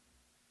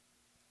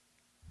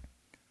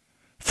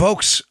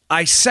 Folks,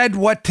 I said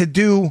what to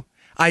do.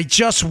 I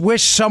just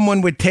wish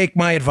someone would take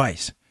my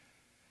advice.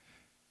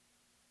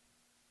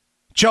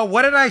 Joe,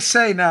 what did I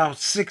say now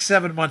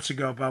 6-7 months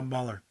ago about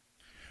Mueller?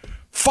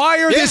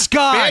 Fire this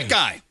guy. Bad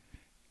guy.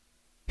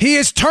 He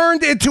has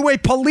turned into a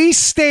police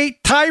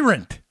state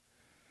tyrant.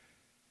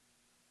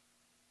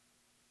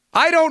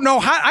 I don't know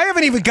how. I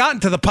haven't even gotten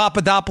to the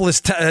Papadopoulos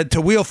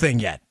to wheel thing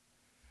yet.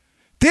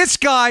 This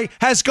guy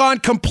has gone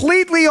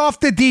completely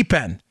off the deep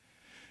end.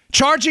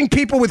 Charging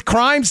people with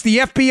crimes, the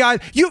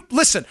FBI. You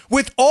listen,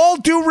 with all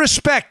due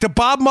respect to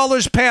Bob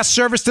Mueller's past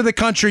service to the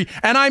country,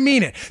 and I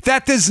mean it,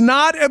 that does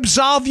not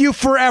absolve you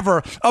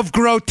forever of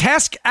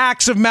grotesque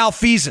acts of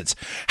malfeasance.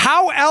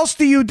 How else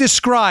do you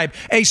describe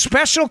a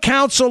special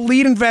counsel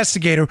lead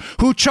investigator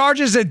who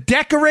charges a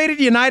decorated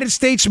United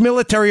States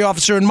military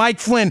officer in Mike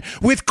Flynn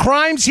with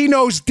crimes he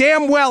knows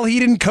damn well he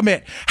didn't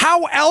commit?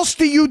 How else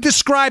do you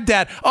describe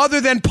that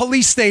other than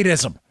police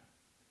statism?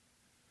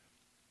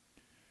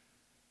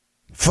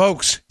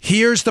 Folks,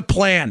 here's the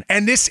plan,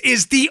 and this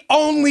is the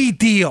only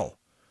deal.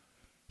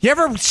 You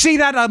ever see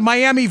that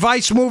Miami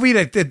Vice movie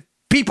that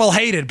people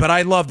hated, but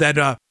I love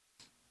that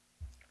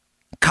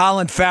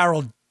Colin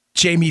Farrell,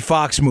 Jamie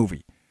Foxx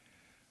movie?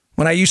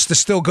 When I used to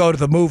still go to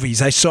the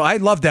movies, I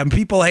loved them.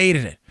 People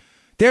hated it.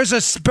 There's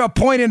a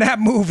point in that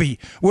movie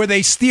where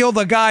they steal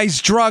the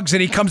guy's drugs,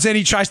 and he comes in,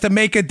 he tries to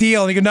make a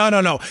deal, and he goes,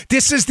 no.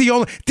 This is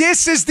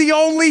the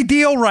only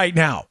deal right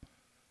now.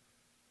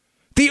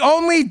 The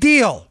only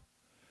deal.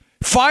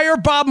 Fire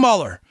Bob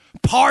Mueller.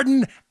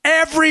 Pardon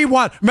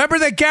everyone. Remember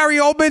that Gary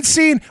Oldman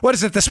scene? What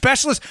is it, The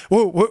Specialist?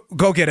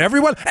 Go get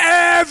everyone?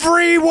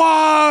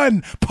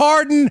 Everyone!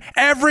 Pardon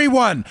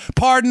everyone.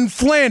 Pardon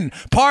Flynn.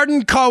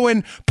 Pardon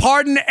Cohen.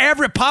 Pardon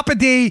Papa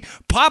D.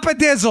 Papa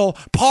Dizzle.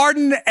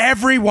 Pardon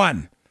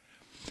everyone.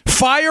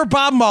 Fire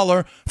Bob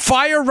Mueller,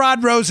 fire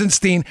Rod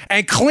Rosenstein,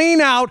 and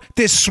clean out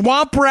this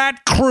swamp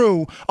rat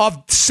crew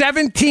of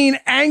 17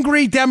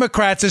 angry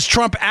Democrats, as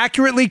Trump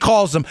accurately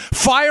calls them.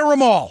 Fire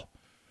them all.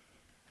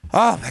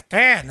 Oh,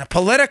 man, the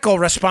political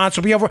response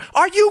will be over.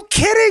 Are you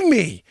kidding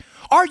me?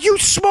 Are you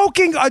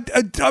smoking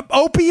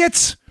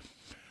opiates?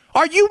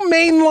 Are you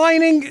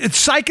mainlining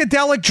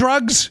psychedelic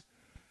drugs?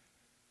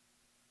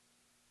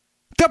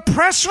 The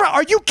press,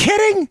 are you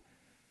kidding?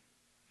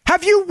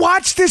 Have you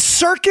watched this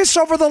circus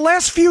over the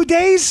last few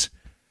days?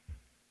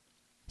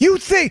 Do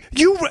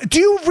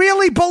you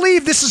really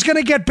believe this is going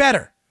to get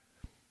better?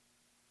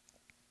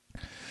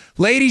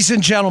 Ladies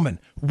and gentlemen,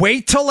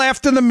 wait till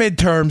after the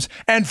midterms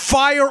and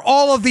fire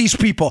all of these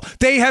people.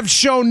 They have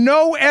shown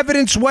no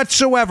evidence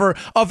whatsoever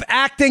of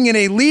acting in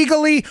a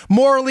legally,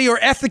 morally, or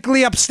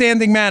ethically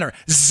upstanding manner.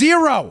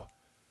 Zero.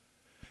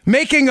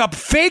 Making up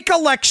fake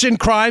election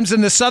crimes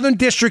in the Southern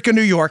District of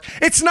New York.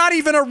 It's not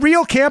even a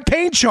real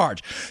campaign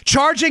charge.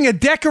 Charging a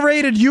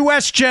decorated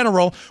U.S.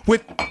 general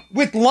with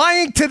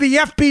lying to the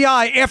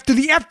FBI after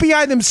the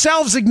FBI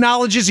themselves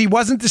acknowledges he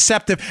wasn't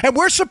deceptive. And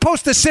we're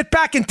supposed to sit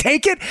back and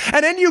take it?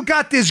 And then you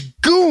got this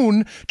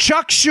goon,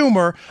 Chuck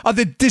Schumer,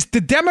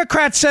 the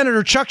Democrat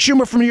Senator Chuck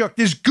Schumer from New York.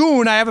 This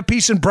goon, I have a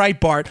piece in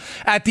Breitbart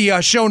at the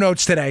show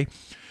notes today.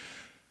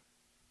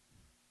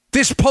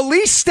 This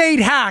police state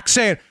hack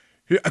saying,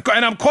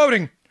 and I'm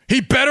quoting,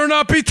 he better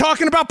not be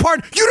talking about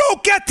pardon. You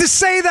don't get to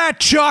say that,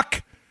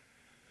 Chuck.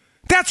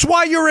 That's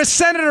why you're a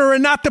senator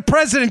and not the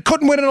president.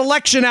 Couldn't win an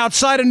election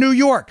outside of New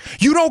York.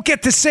 You don't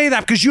get to say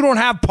that because you don't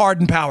have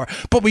pardon power.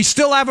 But we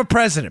still have a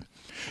president.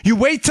 You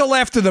wait till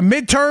after the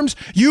midterms,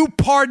 you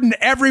pardon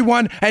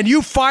everyone, and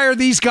you fire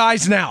these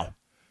guys now.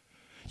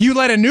 You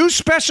let a new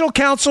special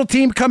counsel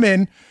team come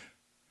in.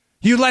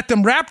 You let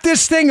them wrap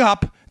this thing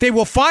up. They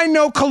will find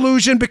no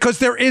collusion because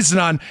there is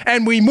none,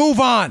 and we move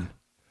on.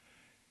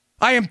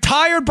 I am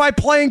tired by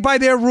playing by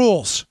their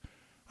rules.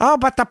 Oh,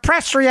 but the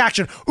press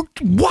reaction.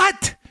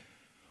 What?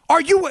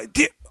 Are you...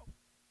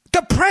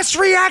 The press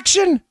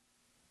reaction?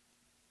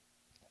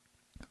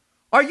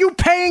 Are you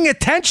paying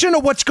attention to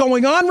what's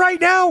going on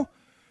right now?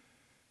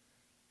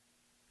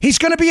 He's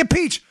going to be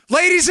impeached.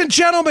 Ladies and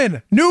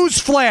gentlemen,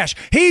 newsflash.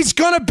 He's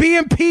going to be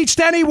impeached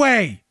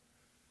anyway.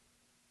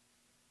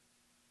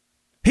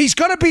 He's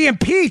going to be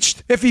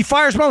impeached if he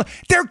fires Mueller.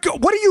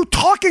 What are you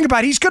talking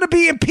about? He's going to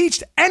be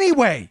impeached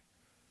anyway.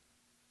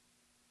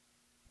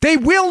 They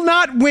will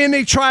not win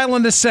a trial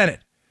in the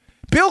Senate.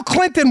 Bill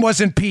Clinton was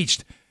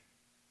impeached.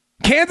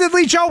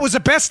 Candidly, Joe, was the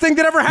best thing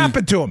that ever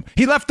happened to him.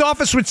 He left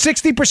office with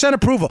 60%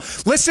 approval.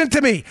 Listen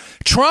to me.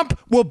 Trump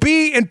will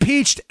be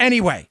impeached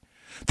anyway.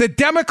 The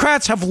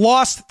Democrats have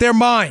lost their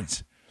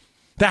minds.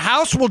 The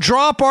House will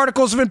draw up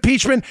articles of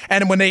impeachment,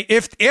 and when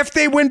if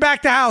they win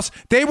back the House,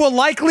 they will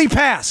likely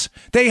pass.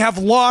 They have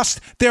lost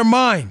their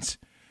minds.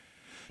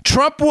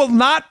 Trump will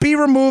not be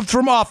removed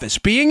from office.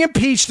 Being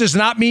impeached does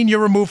not mean you're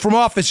removed from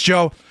office,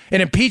 Joe.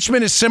 An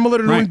impeachment is similar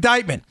to an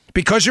indictment.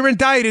 Because you're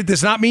indicted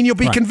does not mean you'll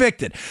be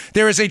convicted.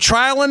 There is a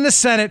trial in the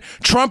Senate.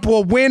 Trump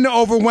will win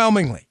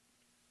overwhelmingly.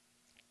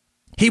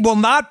 He will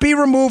not be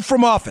removed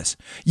from office.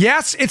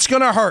 Yes, it's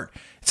going to hurt.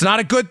 It's not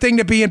a good thing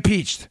to be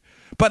impeached.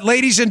 But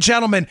ladies and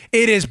gentlemen,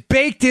 it is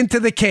baked into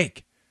the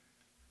cake.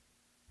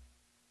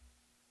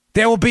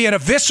 There will be a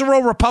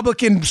visceral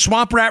Republican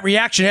swamp rat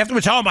reaction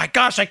afterwards. Oh my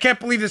gosh, I can't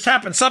believe this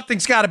happened.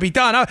 Something's got to be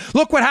done.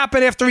 Look what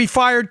happened after he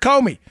fired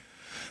Comey.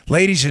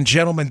 Ladies and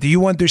gentlemen, do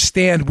you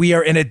understand we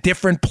are in a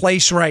different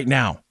place right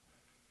now?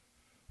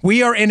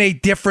 We are in a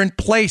different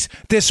place.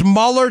 This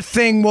Mueller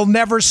thing will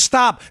never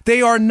stop.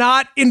 They are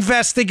not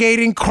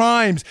investigating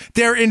crimes.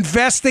 They're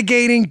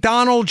investigating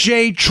Donald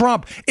J.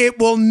 Trump. It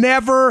will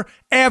never,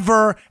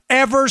 ever,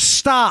 ever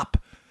stop.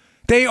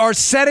 They are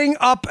setting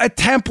up a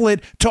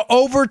template to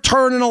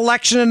overturn an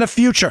election in the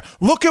future.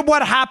 Look at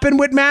what happened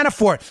with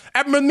Manafort.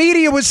 And the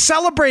media was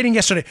celebrating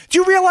yesterday. Do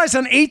you realize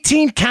on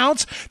 18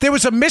 counts, there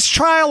was a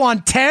mistrial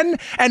on 10,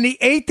 and the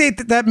 8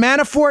 that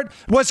Manafort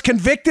was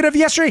convicted of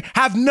yesterday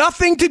have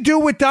nothing to do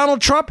with Donald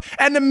Trump?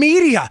 And the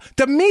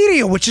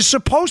media, which is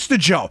supposed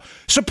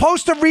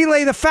to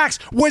relay the facts,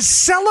 was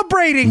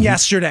celebrating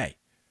yesterday.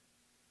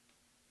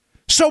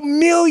 So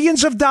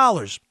millions of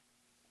dollars,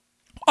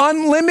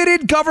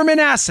 unlimited government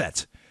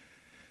assets,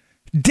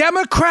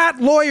 Democrat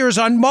lawyers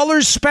on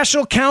Mueller's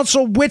special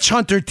counsel witch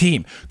hunter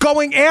team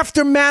going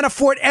after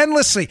Manafort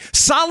endlessly,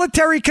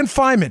 solitary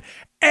confinement,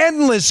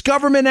 endless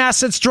government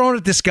assets thrown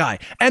at this guy.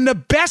 And the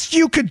best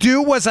you could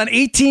do was on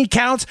 18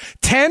 counts,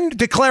 10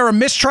 declare a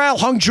mistrial,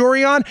 hung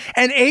jury on,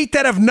 and 8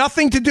 that have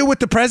nothing to do with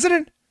the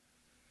president?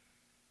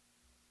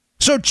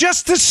 So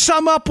just to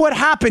sum up what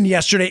happened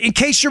yesterday, in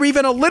case you're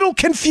even a little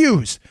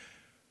confused,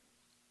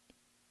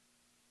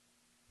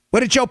 what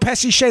did Joe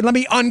Pesci say? Let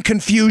me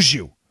unconfuse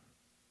you.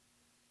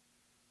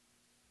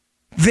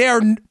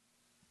 Their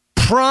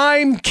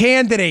prime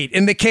candidate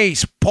in the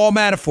case, Paul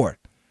Manafort,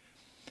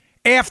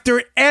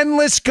 after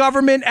endless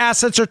government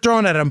assets are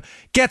thrown at him,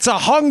 gets a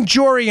hung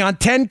jury on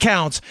 10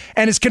 counts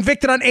and is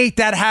convicted on 8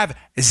 that have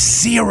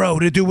 0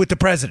 to do with the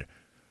president.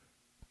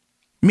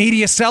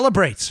 Media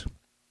celebrates.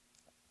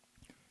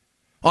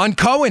 On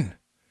Cohen,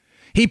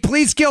 he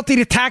pleads guilty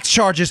to tax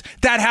charges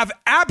that have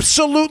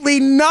absolutely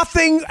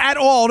nothing at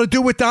all to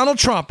do with Donald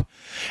Trump,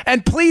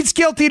 and pleads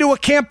guilty to a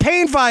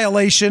campaign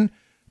violation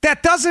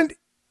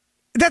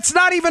that's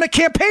not even a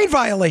campaign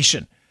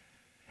violation.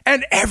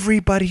 And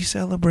everybody's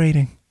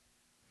celebrating.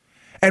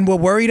 And we're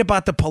worried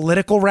about the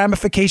political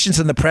ramifications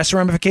and the press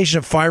ramifications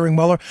of firing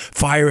Mueller.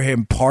 Fire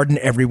him. Pardon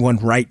everyone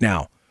right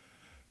now.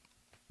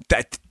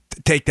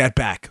 Take that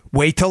back.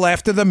 Wait till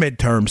after the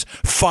midterms.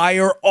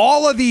 Fire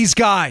all of these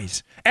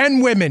guys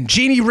and women,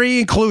 Jeannie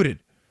Rhee included.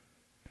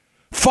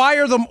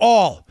 Fire them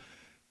all.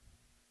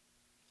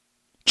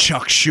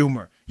 Chuck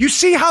Schumer. You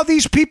see how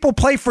these people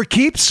play for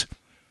keeps?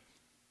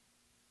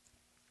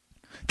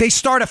 They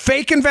start a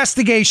fake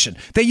investigation.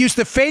 They use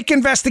the fake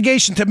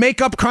investigation to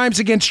make up crimes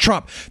against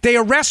Trump. They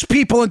arrest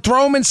people and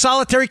throw them in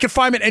solitary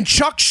confinement. And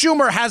Chuck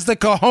Schumer has the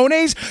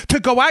cojones to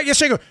go out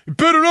yesterday and go, you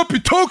better not be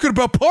talking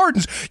about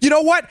pardons. You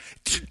know what?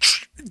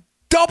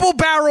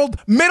 Double-barreled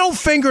middle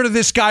finger to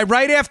this guy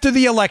right after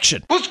the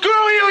election. Well, screw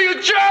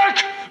you jerk!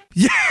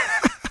 Yeah.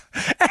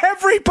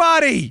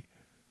 Everybody.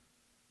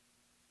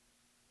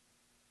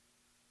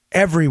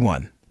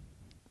 Everyone.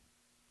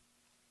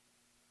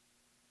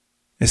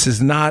 This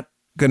is not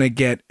going to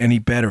get any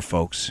better,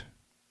 folks.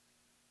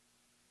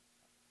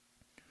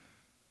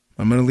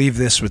 I'm going to leave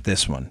this with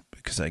this one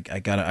because I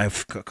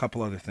have a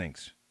couple other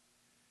things.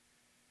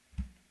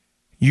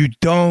 You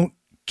don't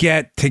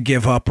get to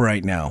give up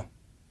right now.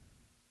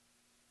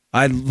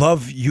 I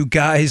love you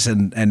guys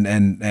and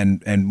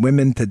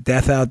women to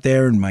death out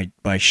there in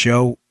my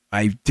show.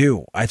 I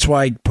do. That's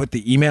why I put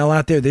the email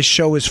out there. This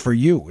show is for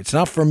you. It's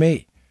not for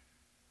me.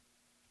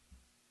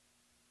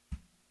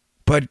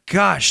 But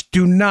gosh,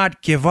 do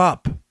not give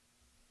up.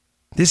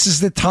 This is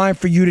the time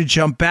for you to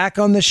jump back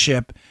on the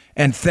ship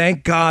and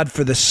thank God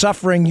for the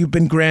suffering you've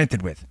been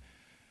granted with.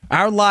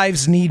 Our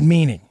lives need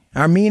meaning.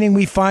 Our meaning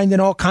we find in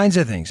all kinds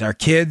of things. Our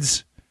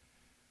kids,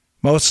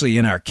 mostly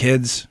in our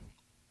kids.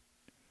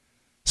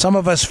 Some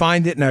of us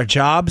find it in our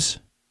jobs.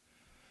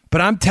 But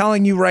I'm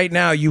telling you right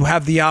now, you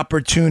have the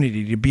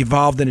opportunity to be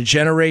involved in a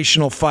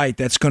generational fight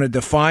that's going to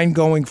define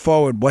going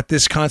forward what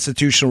this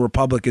constitutional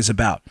republic is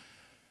about.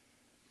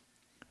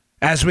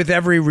 As with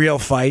every real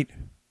fight,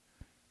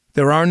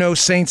 there are no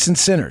saints and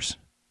sinners.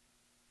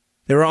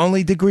 There are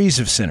only degrees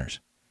of sinners.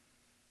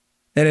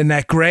 And in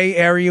that gray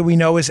area we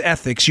know as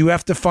ethics, you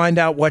have to find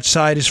out which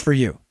side is for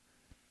you.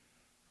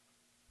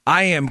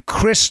 I am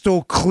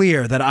crystal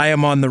clear that I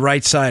am on the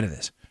right side of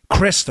this.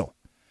 Crystal.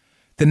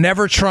 The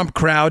never Trump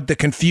crowd, the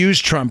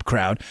confused Trump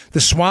crowd, the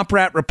swamp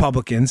rat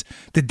Republicans,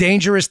 the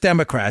dangerous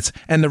Democrats,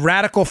 and the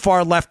radical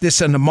far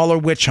leftists and the Mueller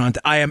witch hunt,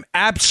 I am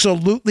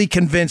absolutely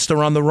convinced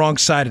are on the wrong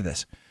side of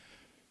this.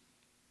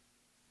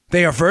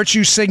 They are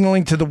virtue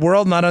signaling to the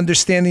world, not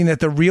understanding that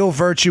the real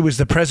virtue is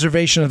the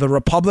preservation of the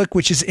republic,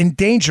 which is in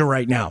danger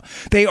right now.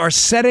 They are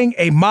setting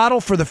a model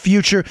for the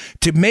future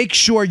to make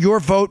sure your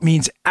vote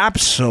means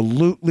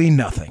absolutely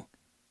nothing.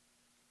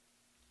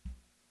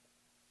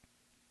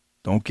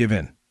 Don't give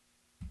in.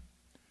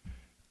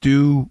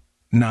 Do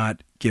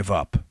not give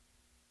up.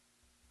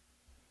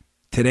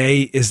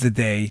 Today is the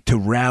day to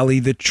rally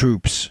the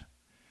troops.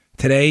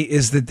 Today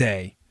is the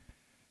day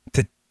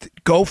to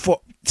go for...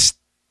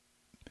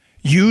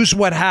 Use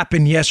what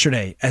happened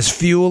yesterday as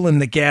fuel in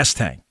the gas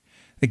tank.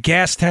 The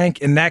gas tank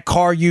in that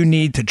car you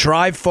need to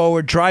drive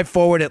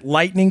forward at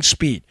lightning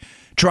speed.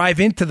 Drive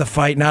into the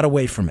fight, not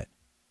away from it.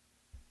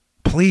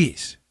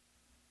 Please.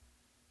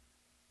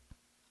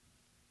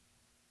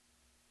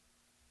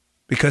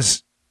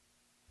 Because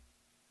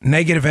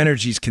negative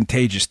energy is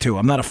contagious too.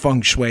 I'm not a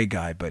feng shui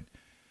guy, but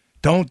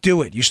don't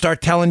do it. You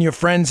start telling your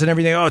friends and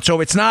everything, oh, so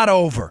it's not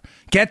over.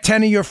 Get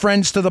 10 of your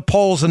friends to the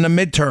polls in the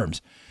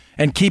midterms.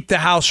 and keep the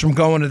House from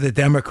going to the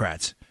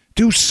Democrats.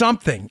 Do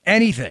something,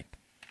 anything.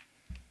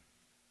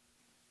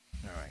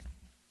 All right.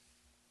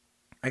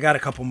 I got a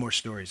couple more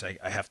stories I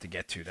have to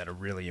get to that are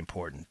really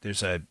important.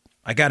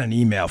 I got an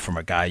email from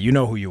a guy. You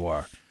know who you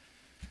are.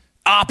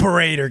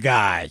 Operator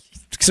guy.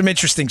 Some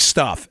interesting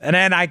stuff. And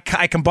then I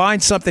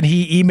combined something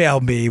he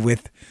emailed me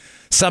with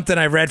something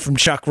I read from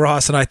Chuck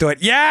Ross, and I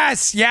thought,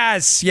 yes.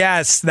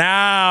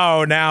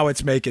 Now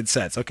it's making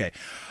sense. Okay.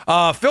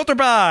 Filter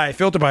by.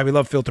 We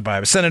love Filter by. I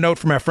was sent a note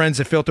from our friends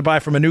at Filter by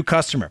from a new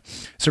customer.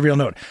 It's a real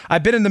note.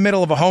 I've been in the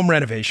middle of a home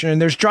renovation,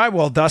 and there's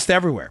drywall dust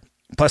everywhere.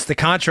 Plus, the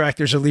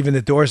contractors are leaving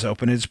the doors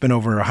open. It's been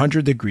over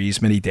 100 degrees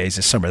many days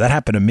this summer. That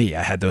happened to me.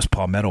 I had those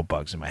palmetto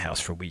bugs in my house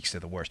for weeks. They're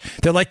the worst.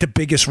 They're like the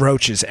biggest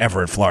roaches ever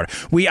in Florida.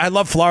 I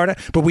love Florida,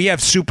 but we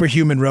have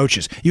superhuman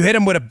roaches. You hit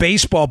them with a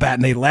baseball bat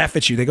and they laugh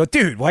at you. They go,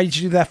 dude, why did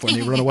you do that for? And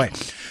they run away.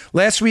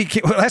 Last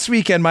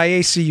weekend, my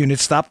AC unit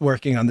stopped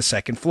working on the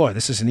second floor.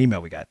 This is an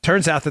email we got.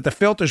 Turns out that the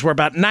filters were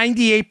about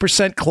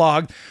 98%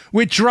 clogged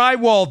with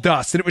drywall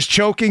dust, and it was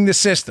choking the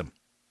system.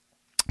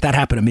 That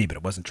happened to me, but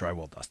it wasn't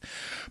drywall dust.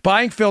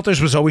 Buying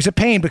filters was always a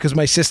pain because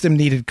my system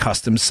needed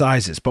custom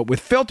sizes. But with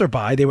Filter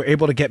By, they were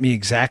able to get me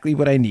exactly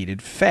what I needed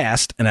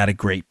fast and at a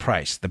great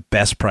price. The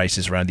best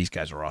prices around. These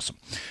guys are awesome.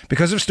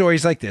 Because of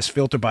stories like this,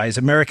 Filter By is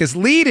America's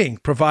leading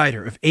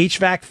provider of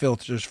HVAC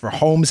filters for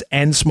homes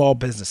and small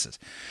businesses.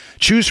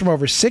 Choose from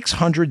over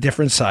 600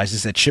 different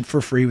sizes that ship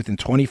for free within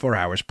 24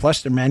 hours.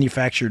 Plus, they're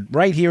manufactured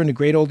right here in the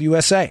great old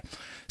USA.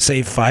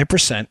 Save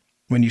 5%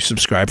 when you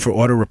subscribe for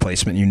auto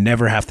replacement. You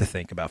never have to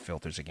think about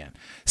filters again.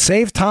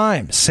 Save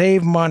time,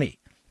 save money.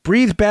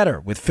 Breathe better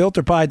with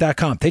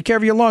filterby.com. Take care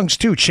of your lungs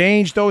too.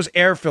 Change those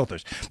air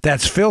filters.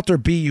 That's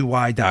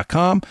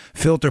filterby.com,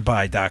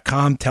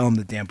 filterby.com. Tell them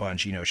the Dan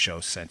Bongino Show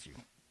sent you.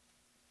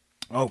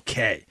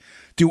 Okay.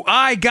 Do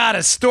I got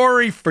a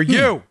story for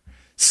you?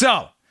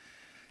 So,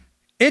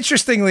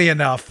 interestingly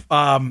enough,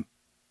 I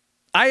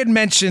had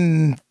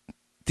mentioned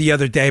the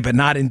other day, but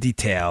not in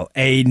detail,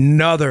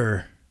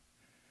 another...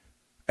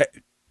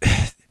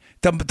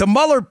 The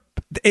Mueller,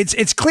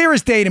 it's clear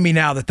as day to me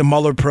now that the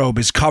Mueller probe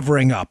is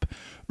covering up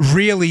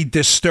really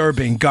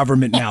disturbing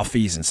government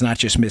malfeasance, not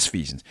just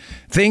misfeasance.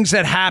 Things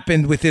that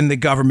happened within the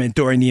government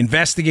during the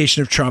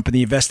investigation of Trump and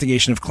the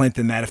investigation of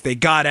Clinton that if they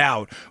got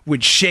out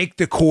would shake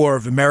the core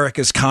of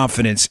America's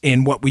confidence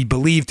in what we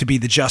believe to be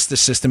the justice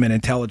system and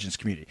intelligence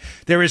community.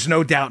 There is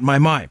no doubt in my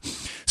mind.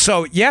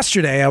 So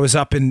yesterday I was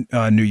up in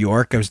New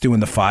York. I was doing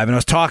the 5 and I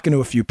was talking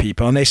to a few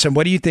people and they said,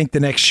 what do you think the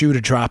next shoe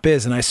to drop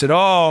is? And I said,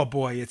 oh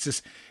boy, it's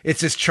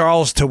this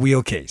Charles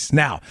Tawil case.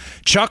 Now,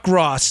 Chuck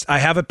Ross, I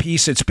have a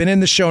piece. It's been in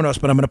the show notes,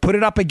 but I'm going to put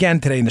it up again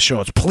today in the show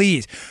notes.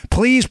 Please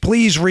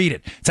read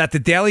it. It's at the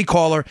Daily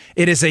Caller.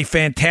 It is a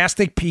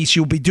fantastic piece.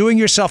 You'll be doing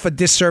yourself a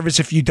disservice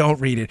if you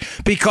don't read it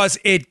because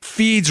it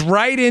feeds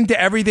right into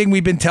everything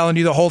we've been telling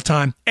you the whole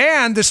time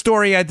and the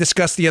story I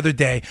discussed the other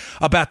day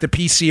about the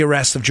PC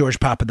arrest of George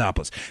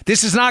Papadopoulos.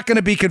 This is not going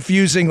to be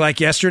confusing like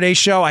yesterday's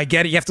show. I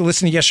get it. You have to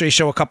listen to yesterday's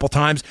show a couple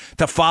times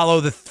to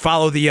follow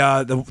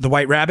the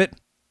White Rabbit.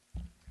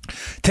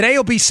 Today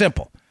will be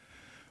simple.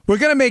 We're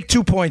going to make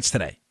 2 points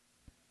today.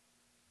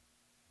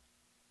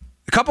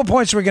 A couple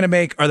points we're going to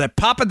make are that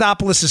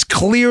Papadopoulos is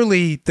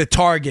clearly the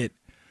target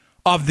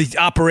of the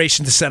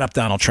operation to set up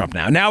Donald Trump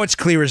now. Now it's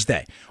clear as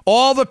day.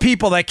 All the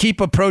people that keep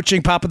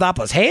approaching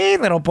Papadopoulos, hey,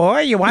 little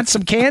boy, you want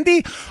some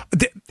candy?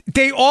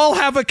 They all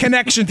have a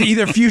connection to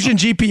either Fusion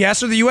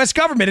GPS or the U.S.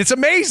 government. It's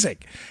amazing.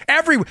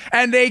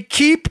 And they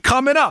keep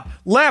coming up,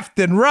 left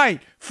and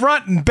right,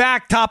 front and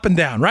back, top and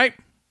down, right?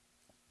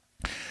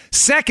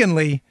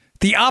 Secondly,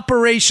 the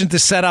operation to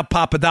set up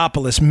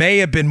Papadopoulos may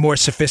have been more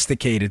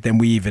sophisticated than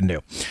we even knew.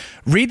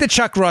 Read the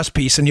Chuck Ross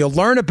piece and you'll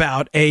learn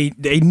about a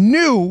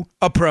new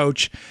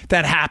approach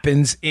that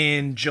happens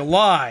in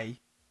July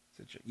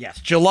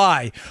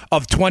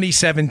of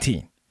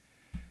 2017.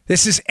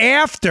 This is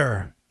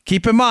after,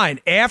 keep in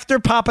mind, after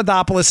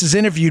Papadopoulos is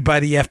interviewed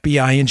by the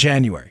FBI in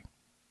January.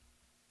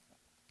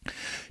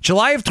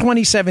 July of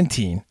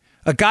 2017,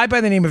 a guy by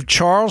the name of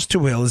Charles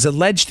Tawil is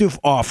alleged to have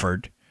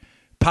offered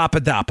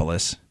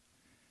Papadopoulos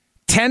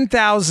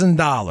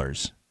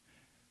 $10,000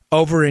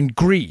 over in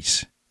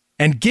Greece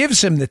and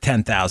gives him the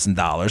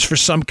 $10,000 for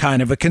some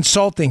kind of a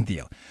consulting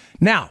deal.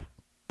 Now,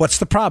 what's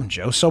the problem,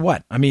 Joe? So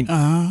what? I mean,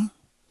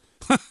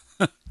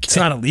 It's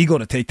not illegal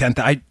to take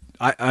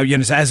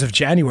 $10,000. As of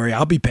January,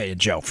 I'll be paying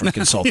Joe for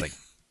consulting.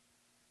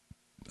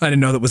 I didn't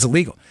know that was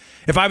illegal.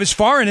 If I was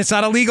foreign, it's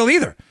not illegal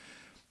either.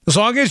 As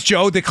long as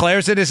Joe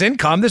declares it as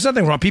income, there's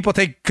nothing wrong. People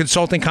take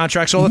consulting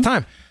contracts all the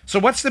time. So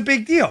what's the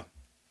big deal?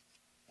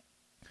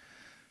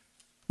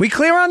 We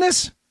clear on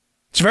this?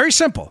 It's very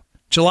simple.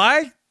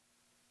 July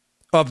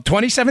of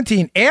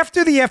 2017,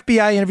 after the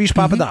FBI interviews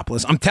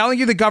Papadopoulos, I'm telling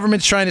you the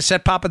government's trying to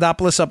set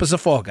Papadopoulos up as a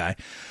fall guy.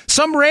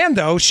 Some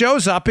rando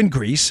shows up in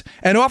Greece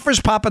and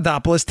offers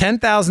Papadopoulos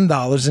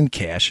 $10,000 in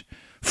cash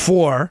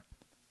for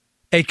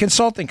a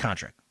consulting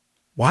contract.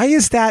 Why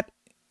is that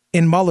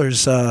in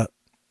Mueller's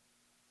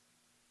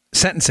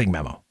sentencing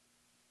memo?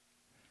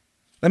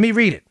 Let me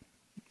read it.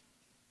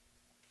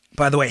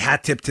 By the way,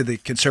 hat tip to the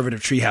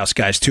conservative treehouse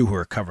guys, too, who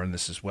are covering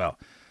this as well.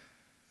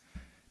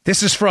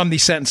 This is from the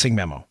sentencing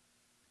memo.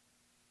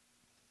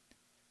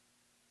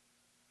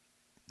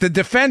 The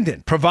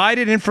defendant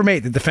provided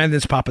information, the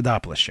defendant's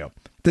Papadopoulos show.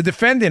 The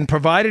defendant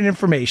provided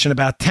information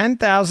about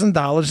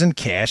 $10,000 in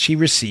cash he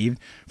received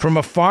from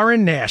a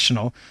foreign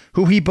national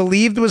who he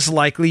believed was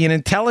likely an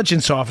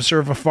intelligence officer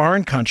of a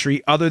foreign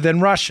country other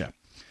than Russia.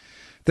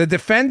 The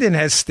defendant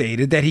has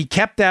stated that he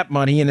kept that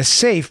money in a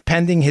safe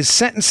pending his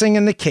sentencing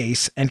in the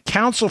case, and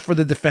counsel for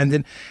the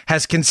defendant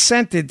has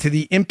consented to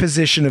the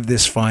imposition of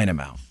this fine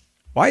amount.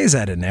 Why is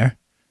that in there?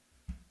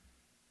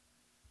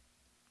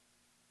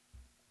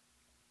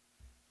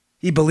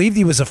 He believed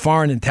he was a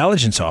foreign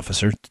intelligence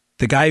officer.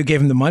 The guy who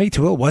gave him the money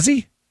to it, was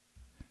he?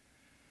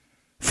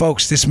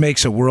 Folks, this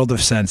makes a world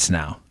of sense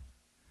now.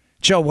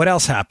 Joe, what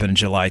else happened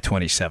July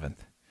 27th?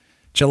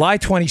 July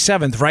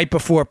 27th, right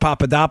before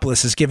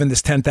Papadopoulos is given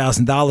this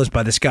 $10,000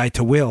 by this guy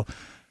to Will.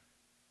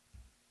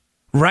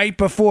 Right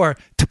before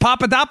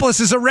Papadopoulos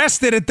is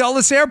arrested at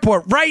Dulles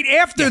Airport. Right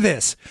after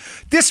this.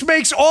 This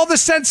makes all the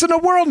sense in the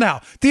world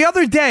now. The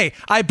other day,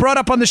 I brought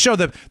up on the show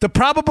the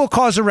probable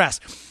cause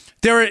arrest.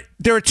 There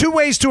are two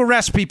ways to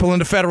arrest people in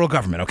the federal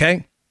government,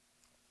 okay?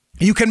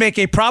 You can make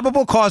a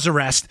probable cause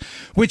arrest,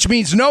 which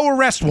means no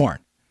arrest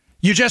warrant.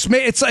 You just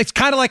it's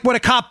kind of like what a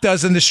cop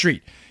does in the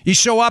street. You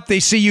show up,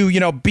 they see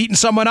you, beating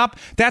someone up.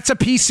 That's a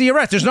PC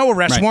arrest. There's no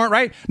arrest warrant,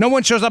 right? No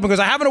one shows up and goes,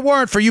 I have a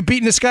warrant for you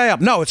beating this guy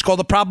up. No, it's called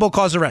a probable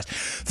cause arrest.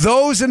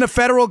 Those in the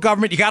federal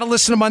government, you got to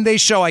listen to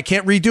Monday's show. I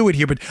can't redo it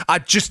here, but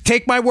just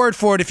take my word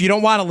for it if you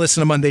don't want to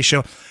listen to Monday's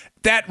show.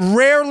 That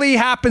rarely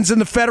happens in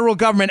the federal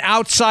government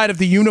outside of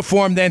the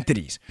uniformed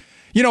entities.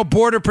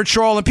 Border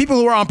Patrol and people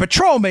who are on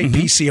patrol make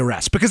PC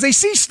arrests because they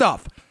see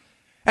stuff.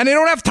 And they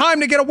don't have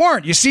time to get a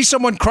warrant. You see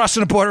someone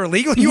crossing the border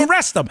illegally, you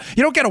arrest them.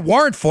 You don't get a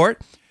warrant for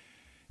it.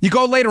 You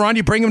go later on,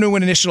 you bring him to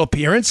an initial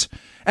appearance,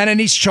 and then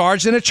he's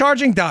charged in a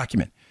charging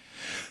document.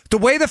 The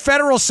way the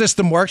federal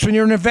system works when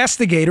you're an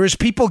investigator is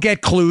people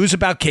get clues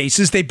about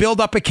cases. They build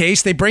up a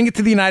case. They bring it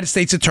to the United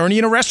States attorney,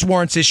 and arrest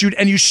warrants issued,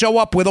 and you show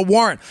up with a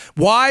warrant.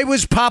 Why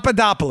was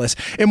Papadopoulos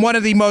in one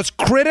of the most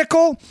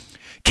critical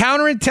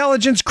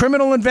counterintelligence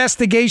criminal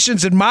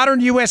investigations in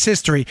modern U.S.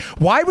 history?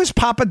 Why was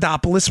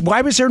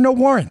there no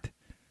warrant?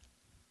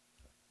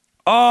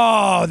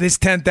 Oh, this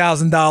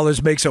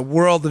 $10,000 makes a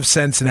world of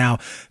sense now.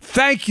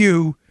 Thank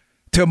you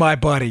to my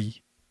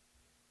buddy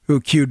who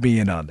cued me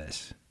in on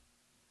this.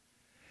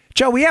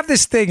 Joe, we have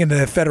this thing in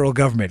the federal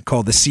government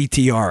called the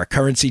CTR, a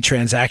currency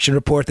transaction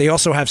report. They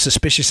also have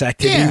suspicious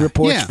activity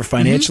reports for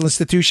financial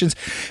institutions.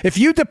 If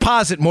you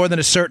deposit more than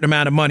a certain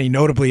amount of money,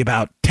 notably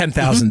about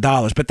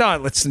 $10,000, but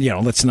let's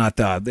not.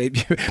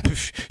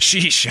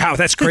 Sheesh,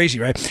 that's crazy,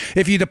 right?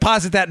 If you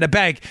deposit that in a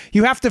bank,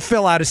 you have to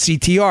fill out a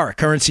CTR, a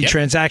currency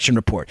transaction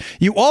report.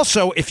 You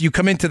also, if you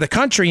come into the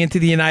country, into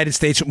the United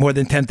States with more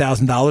than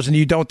 $10,000 and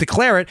you don't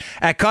declare it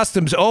at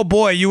customs, oh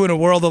boy, you in a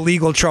world of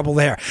legal trouble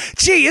there.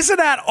 Gee, isn't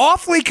that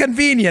awfully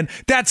convenient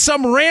that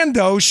some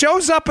rando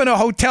shows up in a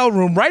hotel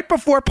room right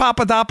before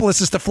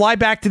Papadopoulos is to fly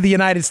back to the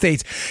United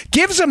States,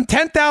 gives him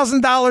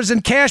 $10,000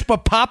 in cash,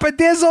 but Papa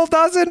Dizzle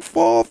doesn't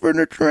fall for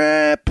the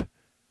trap.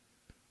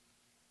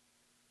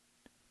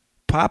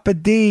 Papa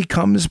D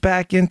comes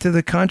back into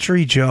the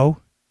country, Joe,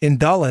 in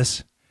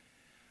Dulles.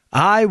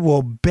 I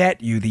will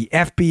bet you the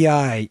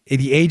FBI,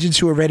 the agents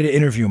who are ready to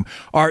interview him,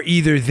 are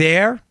either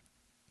there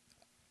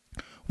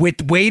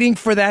waiting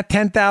for that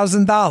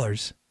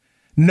 $10,000,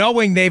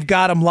 knowing they've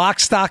got him lock,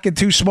 stock, and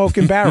two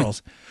smoking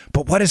barrels.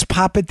 But what does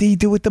Papa D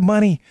do with the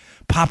money?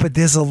 Papa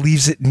Dizzle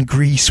leaves it in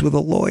Greece with a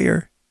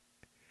lawyer.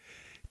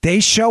 They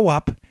show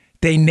up.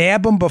 They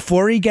nab him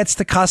before he gets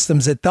to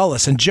customs at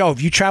Dulles. And Joe,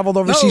 have you traveled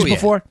overseas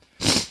before?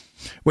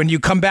 When you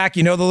come back,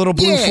 the little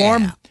blue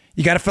form?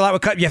 You got to fill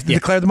out you have to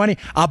declare the money.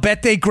 I'll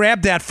bet they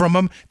grab that from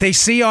him. They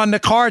see on the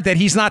card that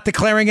he's not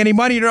declaring any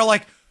money. They're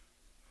like,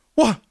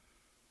 what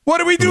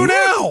do we do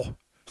now?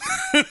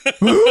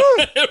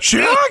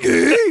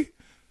 Shaggy?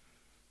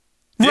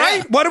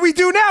 Right? What do we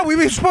do now? We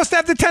were supposed to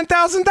have the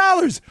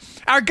 $10,000.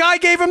 Our guy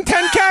gave him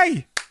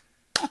 $10K.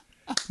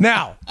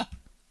 Now,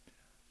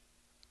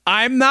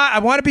 I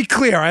want to be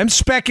clear. I'm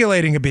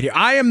speculating a bit here.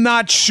 I am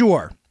not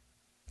sure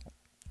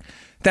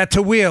that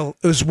Tawil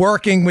is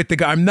working with the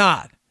guy. I'm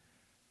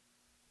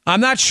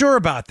not sure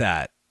about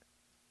that.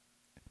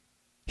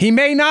 He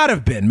may not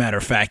have been, matter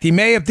of fact.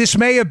 This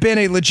may have been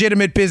a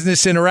legitimate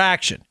business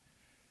interaction.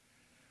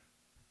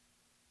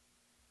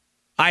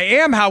 I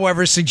am,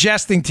 however,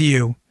 suggesting to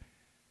you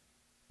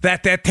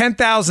that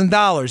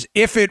 $10,000,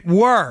 if it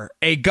were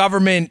a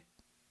government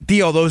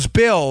deal, those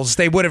bills,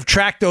 they would have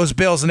tracked those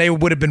bills and they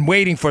would have been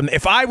waiting for them.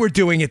 If I were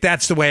doing it,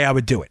 that's the way I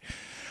would do it.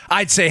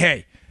 I'd say,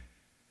 hey,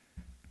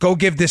 go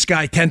give this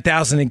guy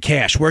 $10,000 in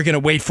cash. We're going to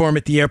wait for him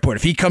at the airport.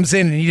 If he comes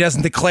in and he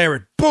doesn't declare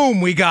it,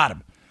 boom, we got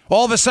him.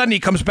 All of a sudden,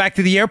 he comes back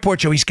to the airport,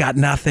 Joe. He's got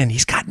nothing.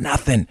 He's got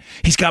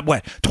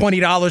what?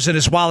 $20 in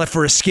his wallet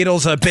for a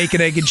Skittles, a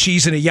bacon, egg, and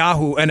cheese, and a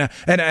Yahoo, and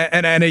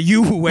a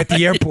Yoo-hoo at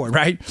the airport,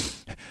 right?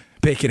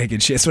 Bacon, egg,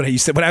 and cheese. That's what I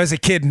used to. When I was a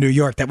kid in New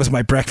York, that was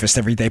my breakfast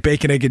every day.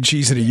 Bacon, egg, and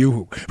cheese and a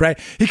Yoo-hoo, right?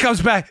 He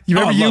comes back. You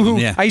remember Yoo-hoo?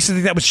 Yeah. I used to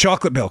think that was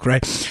chocolate milk,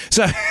 right?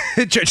 So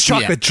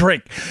chocolate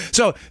drink.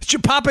 So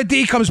Papa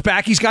D comes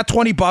back. He's got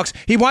 $20.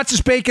 He wants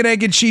his bacon,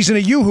 egg, and cheese and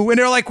a Yoo-hoo. And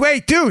they're like,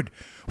 wait, dude,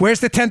 where's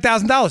the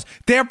 $10,000?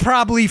 They're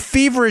probably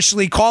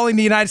feverishly calling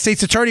the United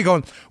States attorney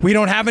going, we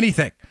don't have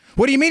anything.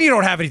 What do you mean you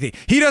don't have anything?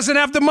 He doesn't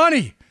have the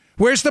money.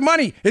 Where's the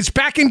money? It's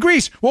back in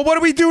Greece. Well, what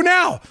do we do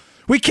now?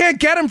 We can't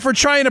get him for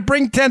trying to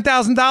bring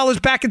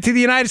 $10,000 back into the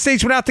United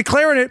States without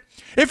declaring it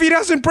if he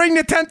doesn't bring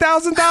the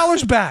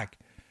 $10,000 back.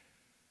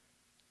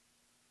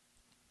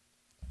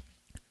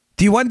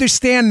 Do you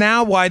understand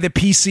now why the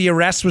PC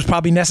arrest was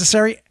probably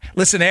necessary?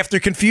 Listen, after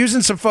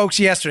confusing some folks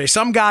yesterday,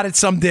 some got it,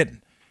 some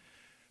didn't.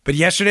 But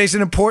yesterday's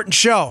an important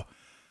show.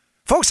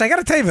 Folks, I got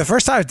to tell you, the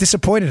first time I was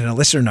disappointed in the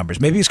listener numbers.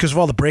 Maybe it's because of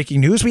all the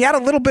breaking news. We had a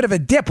little bit of a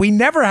dip. We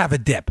never have a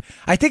dip.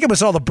 I think it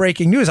was all the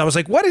breaking news. I was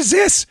like, what is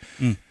this?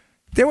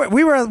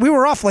 We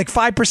were off like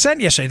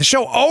 5% yesterday. The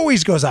show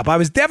always goes up. I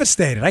was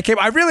devastated.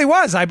 I really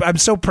was. I'm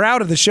so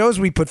proud of the shows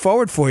we put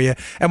forward for you.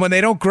 And when they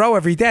don't grow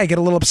every day, I get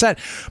a little upset.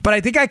 But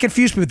I think I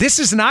confused people. This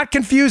is not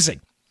confusing.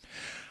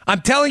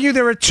 I'm telling you,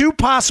 there are two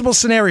possible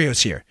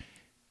scenarios here.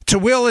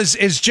 Will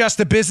is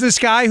just a business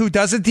guy who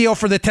does a deal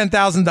for the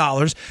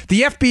 $10,000.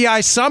 The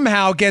FBI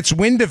somehow gets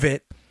wind of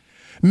it,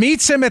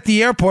 meets him at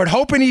the airport,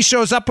 hoping he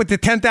shows up with the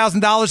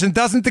 $10,000 and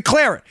doesn't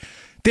declare it.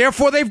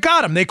 Therefore, they've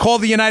got him. They call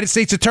the United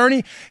States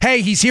attorney.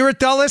 Hey, he's here at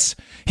Dulles.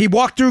 He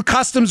walked through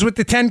customs with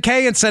the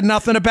 10K and said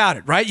nothing about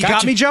it, right? You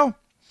got me, Joe?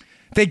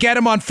 They get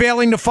him on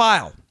failing to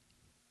file.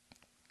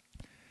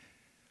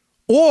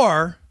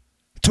 Or,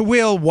 to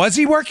Will, was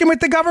he working with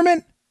the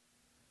government?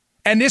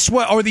 And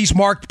or these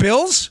marked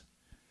bills?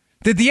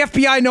 Did the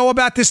FBI know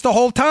about this the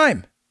whole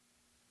time?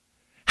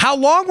 How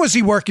long was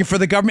he working for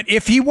the government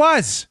if he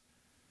was?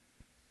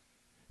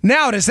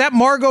 Now, does that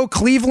Margot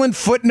Cleveland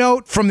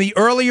footnote from the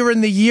earlier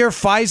in the year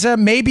FISA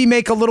maybe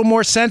make a little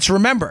more sense?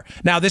 Remember,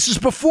 now this is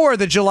before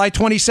the July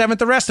 27th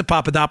arrest of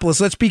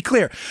Papadopoulos, let's be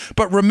clear.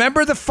 But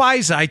remember the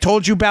FISA I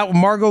told you about with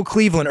Margot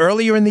Cleveland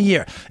earlier in the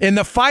year. In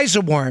the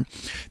FISA warrant,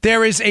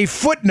 there is a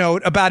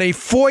footnote about a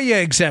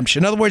FOIA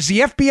exemption. In other words, the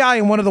FBI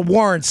in one of the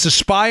warrants to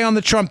spy on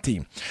the Trump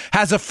team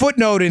has a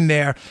footnote in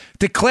there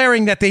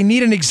declaring that they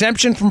need an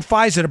exemption from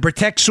FISA to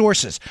protect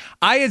sources.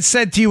 I had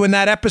said to you in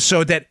that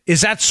episode that,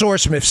 is that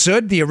source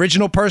Mifsud, the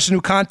original person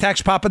who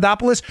contacts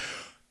Papadopoulos?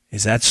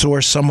 Is that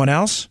source someone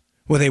else?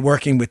 Were they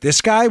working with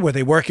this guy? Were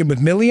they working with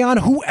Milian?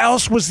 Who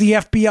else was the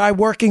FBI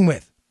working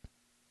with?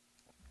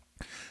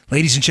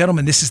 Ladies and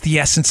gentlemen, this is the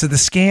essence of the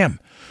scam.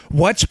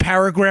 What's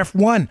paragraph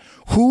 1?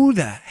 Who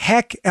the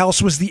heck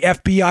else was the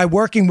FBI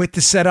working with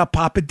to set up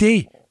Papa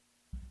D?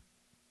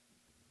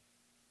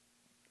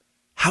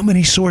 How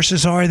many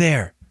sources are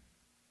there?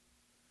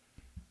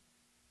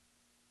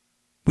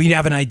 We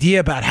have an idea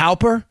about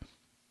Halper.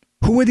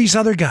 Who are these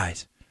other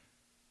guys?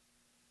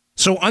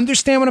 So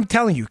understand what I'm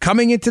telling you.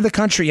 Coming into the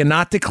country and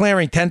not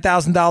declaring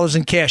 $10,000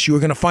 in cash, you are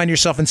going to find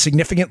yourself in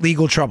significant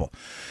legal trouble.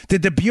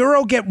 Did the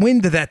Bureau get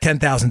wind of that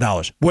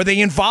 $10,000? Were they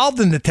involved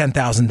in the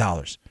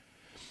 $10,000?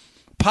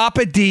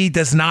 Papa D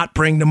does not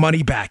bring the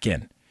money back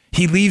in.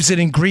 He leaves it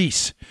in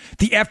Greece.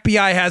 The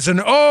FBI has an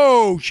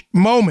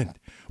moment.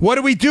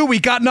 What do? We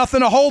got nothing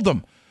to hold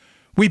him.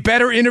 We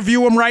better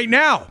interview him right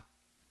now.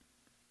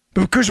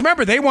 Because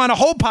remember, they want to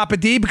hold Papa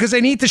D because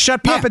they need to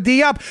shut Papa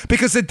D up.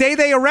 Because the day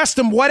they arrest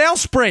him, what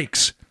else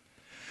breaks?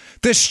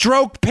 The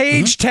stroke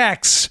page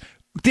texts.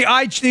 The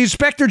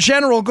inspector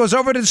general goes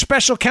over to the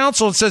special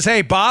counsel and says,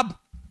 hey, Bob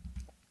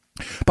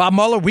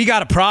Mueller, we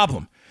got a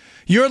problem.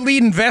 Your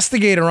lead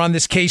investigator on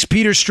this case,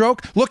 Peter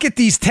Strzok, look at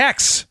these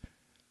texts.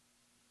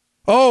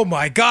 Oh,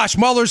 my gosh.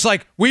 Mueller's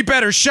like, we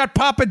better shut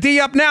Papa D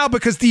up now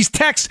because these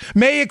texts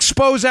may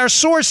expose our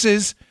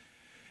sources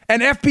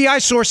and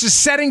FBI sources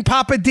setting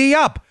Papa D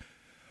up.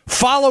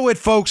 Follow it,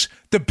 folks.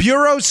 The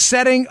Bureau's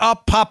setting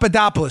up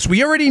Papadopoulos.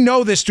 We already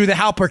know this through the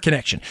Halper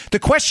connection. The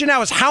question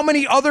now is, how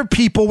many other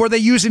people were they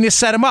using to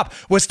set him up?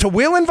 Was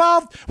Tawil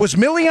involved? Was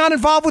Milian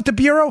involved with the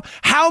Bureau?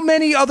 How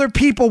many other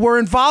people were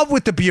involved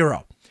with the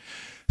Bureau?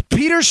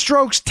 Peter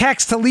Strzok's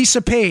text to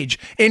Lisa Page,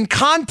 in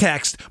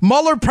context,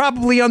 Mueller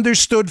probably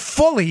understood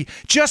fully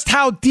just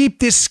how deep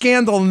this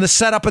scandal and the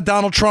setup of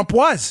Donald Trump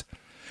was.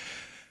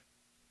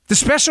 The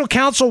special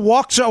counsel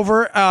walks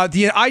over,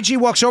 the IG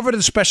walks over to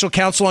the special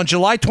counsel on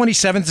July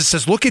 27th and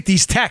says, look at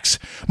these texts.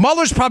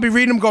 Mueller's probably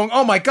reading them going,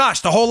 oh my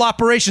gosh, the whole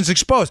operation's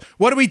exposed.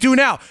 What do we do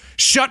now?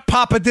 Shut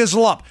Papa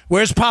Dizzle up.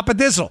 Where's Papa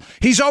Dizzle?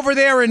 He's over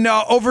there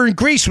over in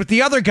Greece with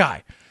the other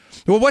guy.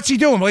 Well, what's he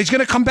doing? Well, he's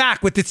going to come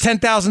back with the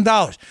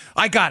 $10,000.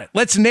 I got it.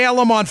 Let's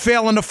nail him on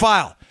failing to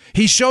file.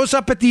 He shows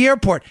up at the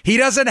airport. He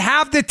doesn't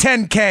have the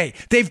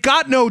 10K. They've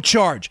got no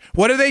charge.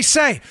 What do they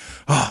say?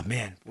 Oh,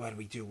 man, what do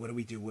we do? What do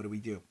we do? What do we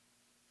do?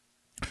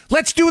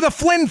 Let's do the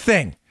Flynn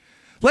thing.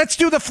 Let's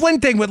do the Flynn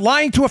thing with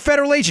lying to a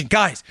federal agent.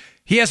 Guys,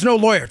 he has no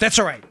lawyer. That's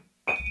all right.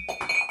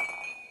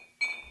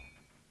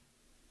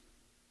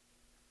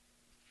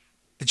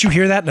 Did you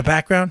hear that in the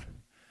background?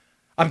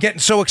 I'm getting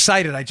so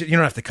excited. You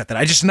don't have to cut that.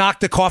 I just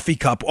knocked the coffee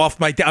cup off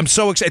my. I'm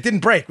so excited. It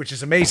didn't break, which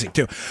is amazing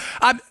too.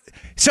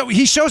 So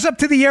he shows up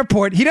to the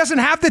airport. He doesn't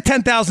have the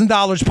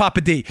 $10,000,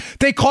 Papa D.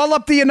 They call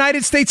up the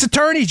United States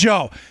Attorney,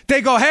 Joe.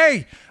 They go,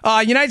 hey,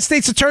 United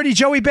States Attorney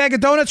Joey Bag of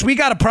Donuts, we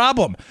got a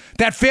problem.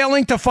 That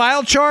failing to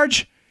file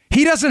charge,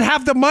 he doesn't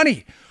have the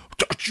money.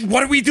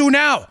 What do we do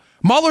now?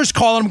 Mueller's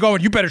calling him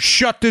going, you better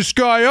shut this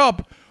guy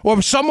up.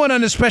 Or someone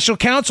on the special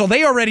counsel,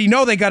 they already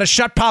know they got to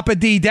shut Papa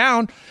D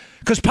down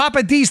because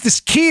Papa D's this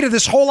key to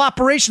this whole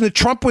operation that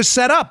Trump was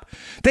set up.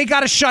 They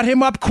got to shut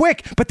him up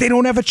quick, but they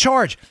don't have a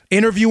charge.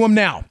 Interview him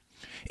now.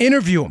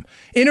 Interview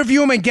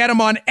him and get him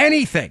on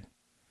anything.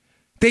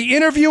 They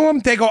interview him.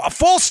 They go,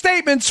 false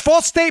statements,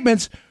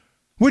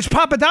 which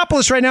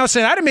Papadopoulos right now is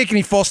saying, I didn't make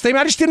any false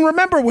statement. I just didn't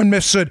remember when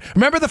Mifsud.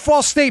 Remember the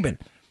false statement.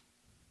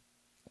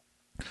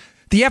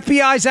 The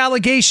FBI's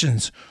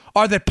allegations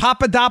are that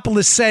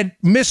Papadopoulos said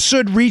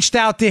Mifsud reached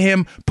out to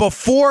him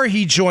before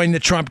he joined the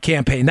Trump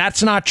campaign.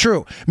 That's not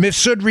true.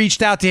 Mifsud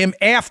reached out to him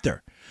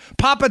after.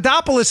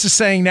 Papadopoulos is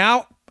saying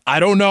now, I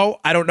don't know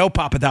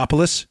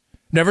Papadopoulos.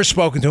 Never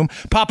spoken to him.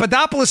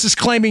 Papadopoulos is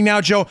claiming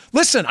now, Joe,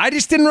 listen, I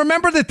just didn't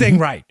remember the thing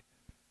right.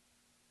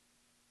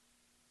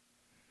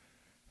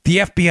 The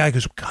FBI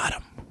goes, got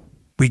him.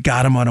 We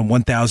got him on a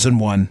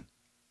 1001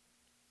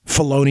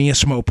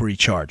 felonious mopery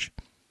charge.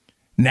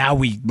 Now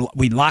we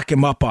lock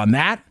him up on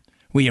that.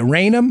 We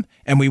arraign him,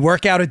 and we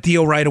work out a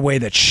deal right away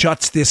that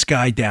shuts this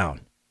guy down.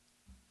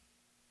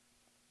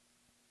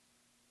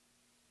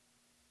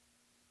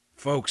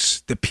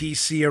 Folks, the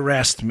PC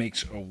arrest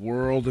makes a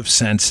world of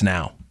sense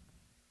now.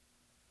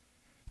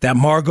 That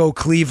Margot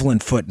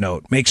Cleveland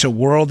footnote makes a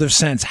world of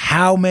sense.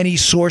 How many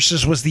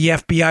sources was the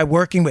FBI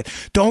working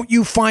with? Don't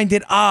you find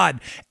it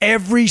odd?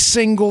 Every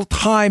single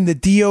time the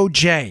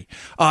DOJ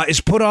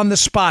is put on the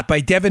spot by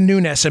Devin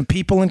Nunes and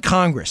people in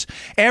Congress,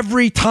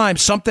 every time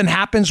something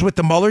happens with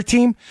the Mueller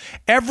team,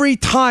 every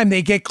time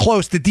they get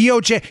close, the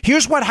DOJ,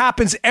 here's what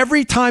happens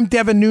every time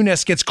Devin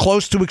Nunes gets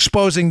close to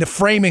exposing the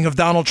framing of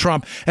Donald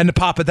Trump and the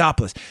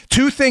Papadopoulos.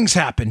 Two things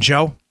happen,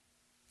 Joe.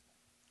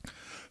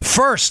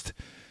 First,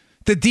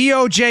 the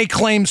DOJ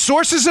claims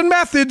sources and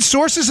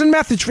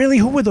methods. Really,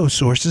 who were those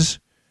sources?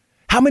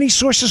 How many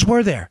sources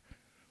were there?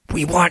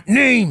 We want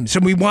names,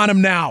 and we want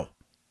them now.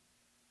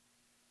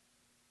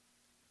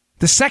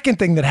 The second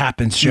thing that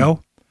happens,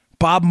 Joe,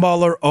 Bob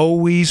Mueller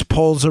always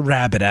pulls a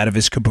rabbit out of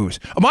his caboose.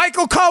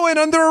 Michael Cohen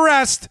under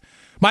arrest.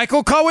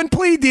 Michael Cohen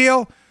plea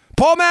deal.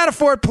 Paul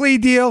Manafort plea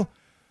deal.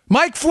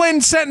 Mike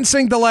Flynn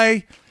sentencing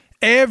delay.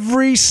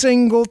 Every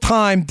single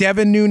time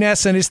Devin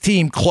Nunes and his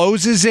team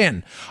closes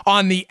in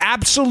on the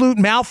absolute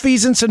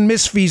malfeasance and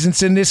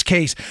misfeasance in this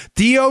case,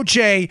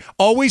 DOJ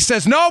always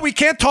says, no, we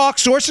can't talk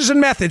sources and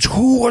methods.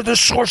 Who are the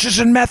sources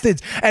and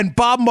methods? And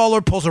Bob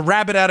Mueller pulls a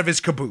rabbit out of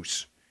his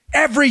caboose.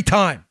 Every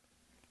time.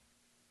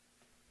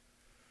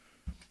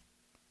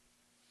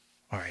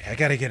 All right, I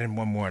got to get in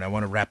one more, and I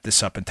want to wrap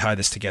this up and tie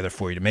this together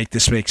for you to make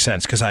this make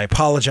sense, because I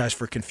apologize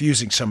for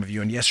confusing some of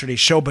you in yesterday's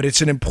show, but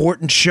it's an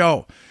important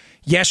show.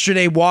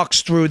 Yesterday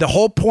walks through, the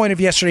whole point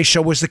of yesterday's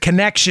show was the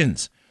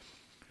connections.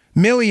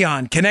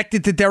 Milian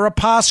connected to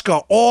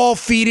Deripaska, all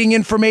feeding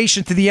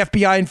information to the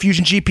FBI and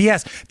Fusion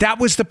GPS. That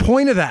was the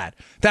point of that.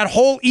 That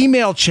whole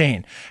email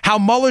chain. How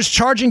Mueller's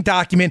charging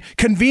document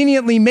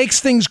conveniently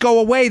makes things go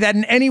away that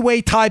in any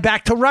way tie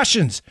back to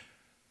Russians.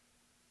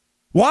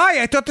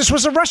 Why? I thought this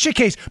was a Russia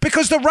case.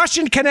 Because the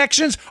Russian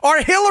connections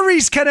are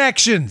Hillary's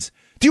connections.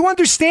 Do you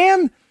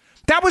understand?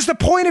 That was the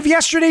point of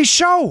yesterday's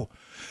show.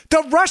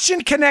 The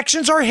Russian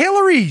connections are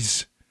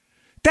Hillary's.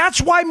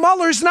 That's why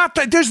Mueller's not,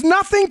 there's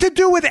nothing to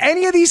do with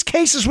any of these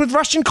cases with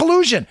Russian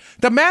collusion.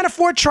 The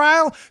Manafort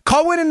trial,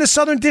 Cohen in the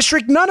Southern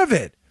District, none of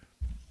it.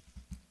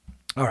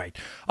 All right.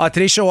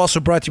 Today's show also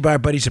brought to you by our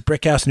buddies at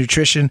Brickhouse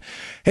Nutrition.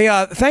 Hey,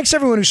 thanks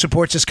everyone who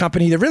supports this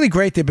company. They're really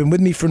great. They've been with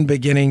me from the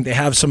beginning. They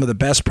have some of the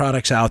best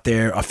products out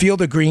there.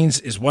 Field of Greens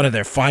is one of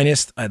their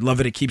finest. I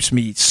love it. It keeps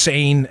me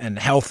sane and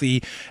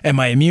healthy and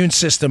my immune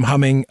system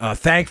humming.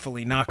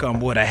 Thankfully, knock on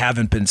wood, I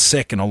haven't been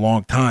sick in a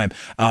long time.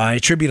 I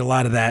attribute a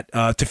lot of that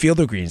to Field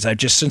of Greens.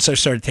 Since I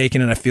started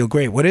taking it, I feel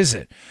great. What is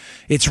it?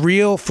 It's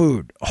real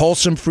food,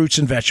 wholesome fruits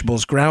and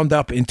vegetables ground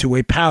up into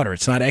a powder.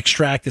 It's not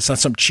extract. It's not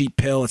some cheap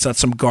pill. It's not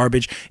some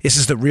garbage. This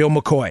is the real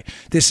McCoy.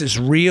 This is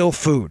real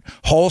food,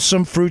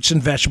 wholesome fruits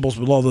and vegetables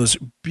with all those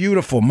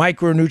beautiful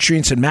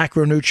micronutrients and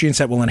macronutrients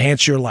that will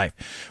enhance your life.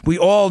 We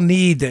all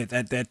need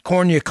that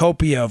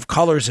cornucopia of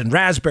colors and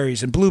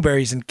raspberries and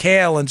blueberries and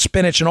kale and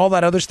spinach and all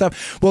that other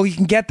stuff. Well, you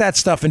can get that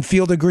stuff in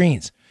Field of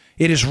Greens.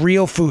 It is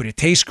real food. It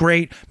tastes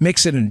great.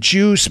 Mix it in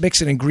juice,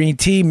 mix it in green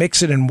tea,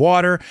 mix it in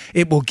water.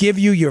 It will give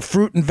you your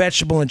fruit and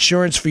vegetable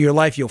insurance for your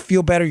life. You'll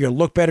feel better. You'll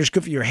look better. It's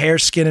good for your hair,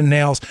 skin, and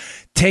nails.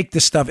 Take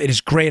this stuff. It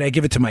is great. I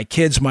give it to my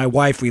kids, my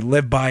wife. We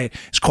live by it.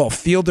 It's called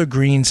Field of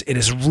Greens. It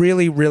is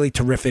really, really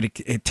terrific.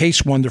 It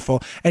tastes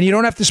wonderful. And you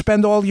don't have to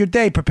spend all your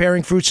day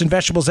preparing fruits and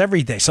vegetables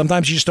every day.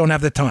 Sometimes you just don't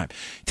have the time.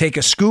 Take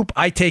a scoop.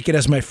 I take it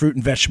as my fruit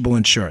and vegetable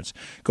insurance.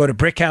 Go to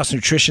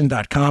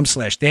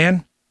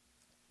brickhousenutrition.com/Dan.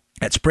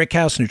 That's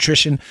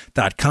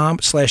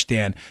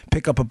brickhousenutrition.com/Dan.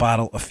 Pick up a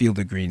bottle of Field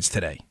of Greens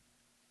today.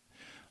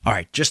 All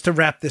right, just to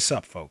wrap this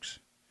up, folks.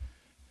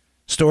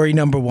 Story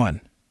number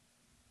 1.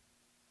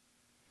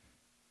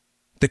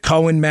 The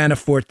Cohen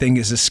Manafort thing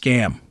is a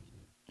scam.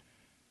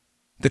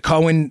 The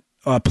Cohen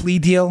plea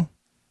deal,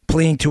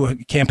 pleading to a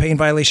campaign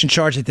violation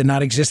charge that did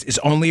not exist, is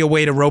only a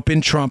way to rope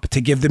in Trump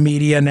to give the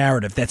media a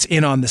narrative that's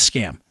in on the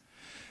scam.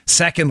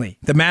 Secondly,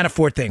 the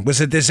Manafort thing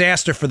was a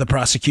disaster for the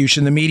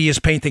prosecution. The media is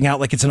painting out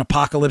like it's an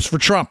apocalypse for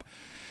Trump.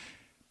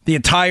 The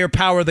entire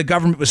power of the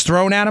government was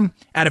thrown at him.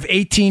 Out of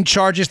 18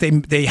 charges,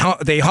 they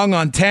hung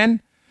on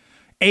 10.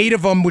 8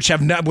 of them, which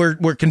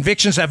were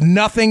convictions, have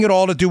nothing at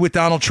all to do with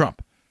Donald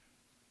Trump.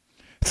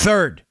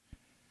 Third,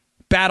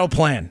 battle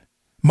plan.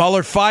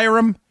 Mueller, fire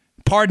him,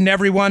 pardon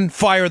everyone,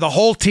 fire the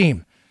whole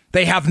team.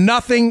 They have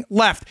nothing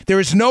left. There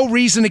is no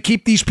reason to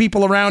keep these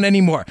people around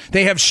anymore.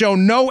 They have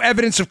shown no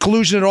evidence of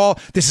collusion at all.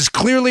 This is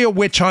clearly a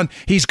witch hunt.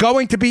 He's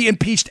going to be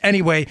impeached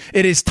anyway.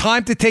 It is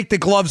time to take the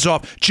gloves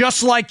off,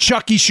 just like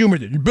Chucky Schumer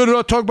did. You better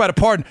not talk about a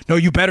pardon. No,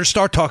 you better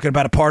start talking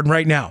about a pardon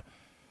right now.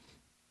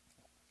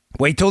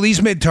 Wait till these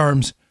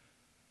midterms,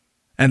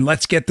 and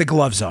let's get the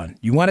gloves on.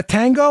 You want a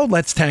tango?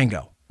 Let's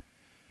tango.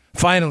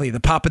 Finally, the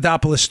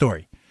Papadopoulos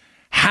story.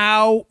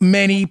 How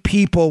many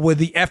people were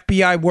the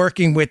FBI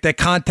working with that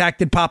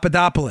contacted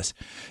Papadopoulos?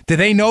 Do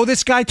they know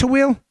this guy,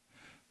 Tawil?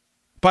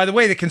 By the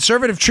way, the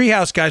conservative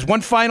treehouse guys,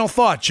 one final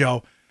thought,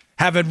 Joe,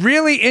 have a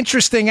really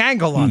interesting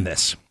angle on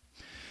this.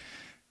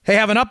 They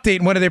have an update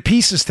in one of their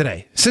pieces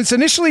today. Since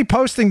initially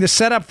posting the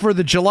setup for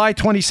the July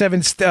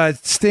 27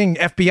 Sting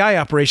FBI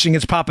operation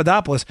against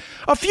Papadopoulos,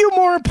 a few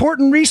more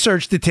important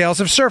research details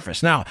have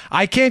surfaced. Now,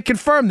 I can't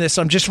confirm this.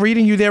 I'm just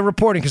reading you their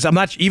reporting because I'm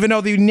not, even though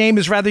the name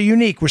is rather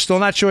unique, we're still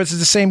not sure this is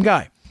the same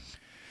guy.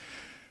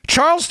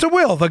 Charles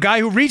Tawil, the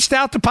guy who reached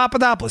out to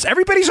Papadopoulos.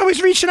 Everybody's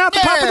always reaching out to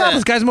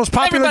Papadopoulos. Guy's the most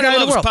popular guy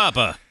in the world.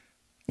 Papa.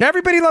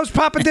 Everybody loves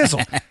Papa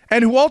Dizzle.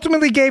 And who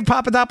ultimately gave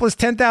Papadopoulos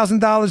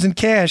 $10,000 in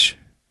cash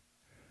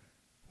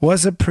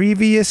was a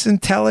previous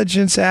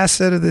intelligence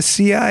asset of the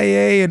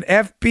CIA and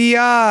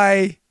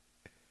FBI.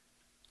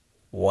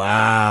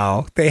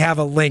 Wow. They have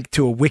a link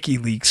to a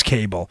WikiLeaks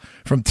cable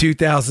from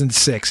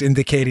 2006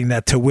 indicating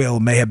that Tawil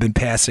may have been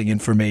passing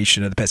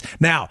information in the past.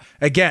 Now,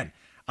 again,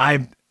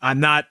 I'm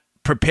not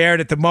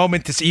prepared at the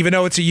moment to, even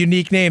though it's a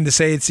unique name, to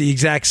say it's the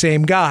exact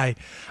same guy.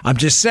 I'm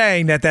just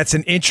saying that that's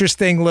an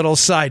interesting little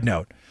side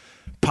note.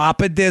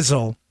 Papa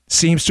Dizzle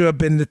seems to have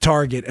been the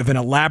target of an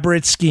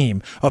elaborate scheme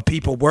of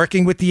people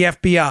working with the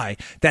FBI,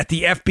 that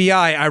the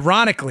FBI,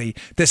 ironically,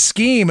 the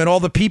scheme and all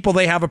the people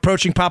they have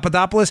approaching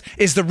Papadopoulos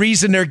is the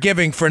reason they're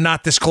giving for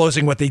not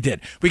disclosing what they did.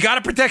 We got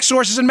to protect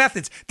sources and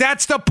methods.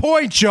 That's the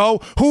point,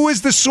 Joe. Who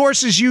is the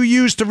sources you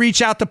use to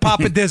reach out to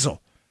Papa Dizzle?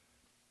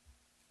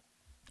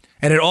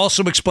 And it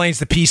also explains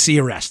the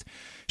PC arrest.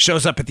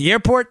 Shows up at the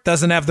airport,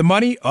 doesn't have the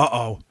money.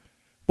 Uh-oh.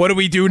 What do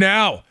we do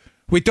now?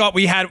 We thought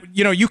we had,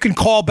 you can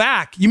call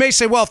back. You may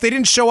say, well, if they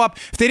didn't show up,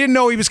 if they didn't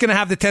know he was going to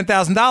have the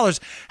 $10,000,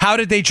 how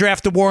did they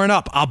draft the warrant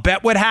up? I'll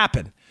bet what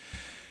happened.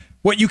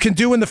 What you can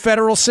do in the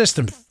federal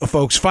system,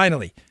 folks,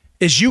 finally,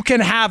 is you can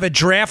have a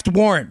draft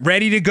warrant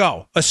ready to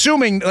go.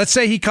 Assuming, let's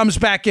say he comes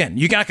back in.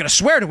 You're not going to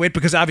swear to it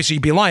because obviously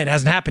you'd be lying. It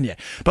hasn't happened yet.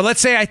 But let's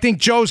say I think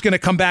Joe's going to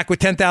come back with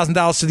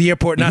 $10,000 to the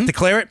airport and not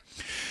declare it.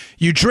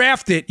 You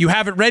draft it. You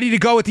have it ready to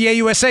go at the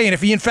AUSA. And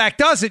if he in fact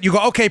does it, you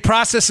go, okay,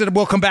 process it and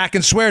we'll come back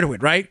and swear to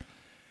it, right?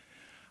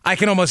 I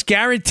can almost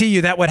guarantee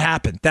you that would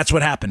happen. That's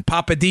what happened.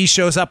 Papa D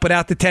shows up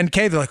without the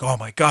 10K. They're like, oh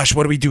my gosh,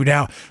 what do we do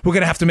now? We're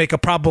going to have to make a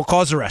probable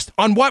cause arrest.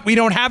 On what? We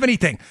don't have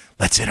anything.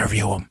 Let's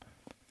interview him.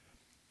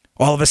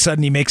 All of a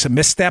sudden, he makes a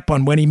misstep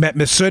on when he met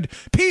Massoud.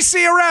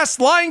 PC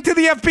arrest, lying to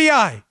the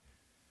FBI.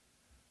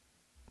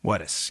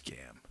 What a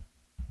scam.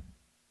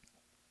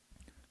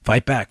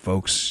 Fight back,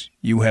 folks.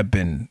 You have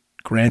been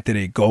granted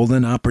a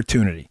golden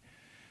opportunity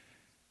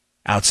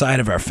outside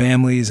of our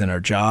families and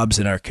our jobs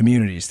and our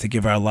communities to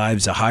give our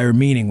lives a higher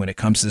meaning when it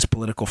comes to this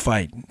political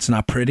fight. It's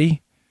not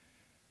pretty.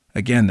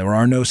 Again, there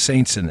are no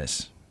saints in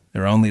this.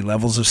 There are only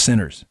levels of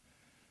sinners.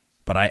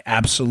 But I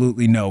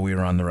absolutely know we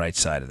are on the right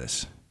side of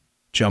this.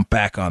 Jump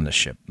back on the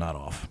ship, not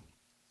off.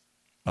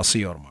 I'll see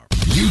you all tomorrow.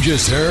 You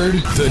just heard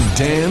The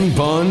Dan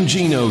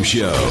Bongino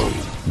Show.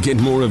 Get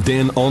more of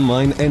Dan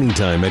online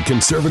anytime at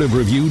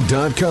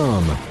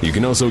conservativereview.com. You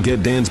can also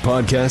get Dan's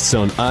podcasts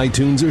on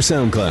iTunes or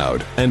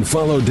SoundCloud. And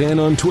follow Dan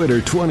on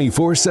Twitter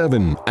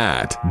 24/7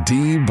 at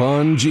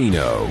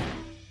DBongino.